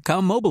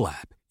Stamps.com mobile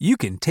app, you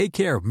can take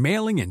care of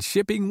mailing and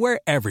shipping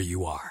wherever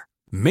you are.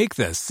 Make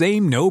the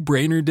same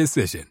no-brainer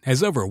decision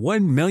as over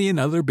 1 million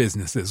other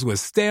businesses with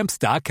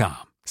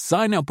Stamps.com.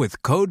 Sign up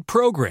with code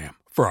PROGRAM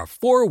for a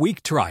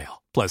 4-week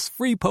trial, plus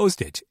free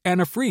postage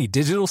and a free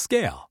digital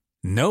scale.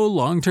 No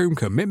long-term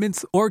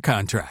commitments or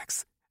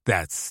contracts.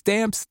 That's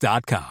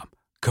Stamps.com.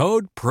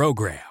 Code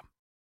PROGRAM.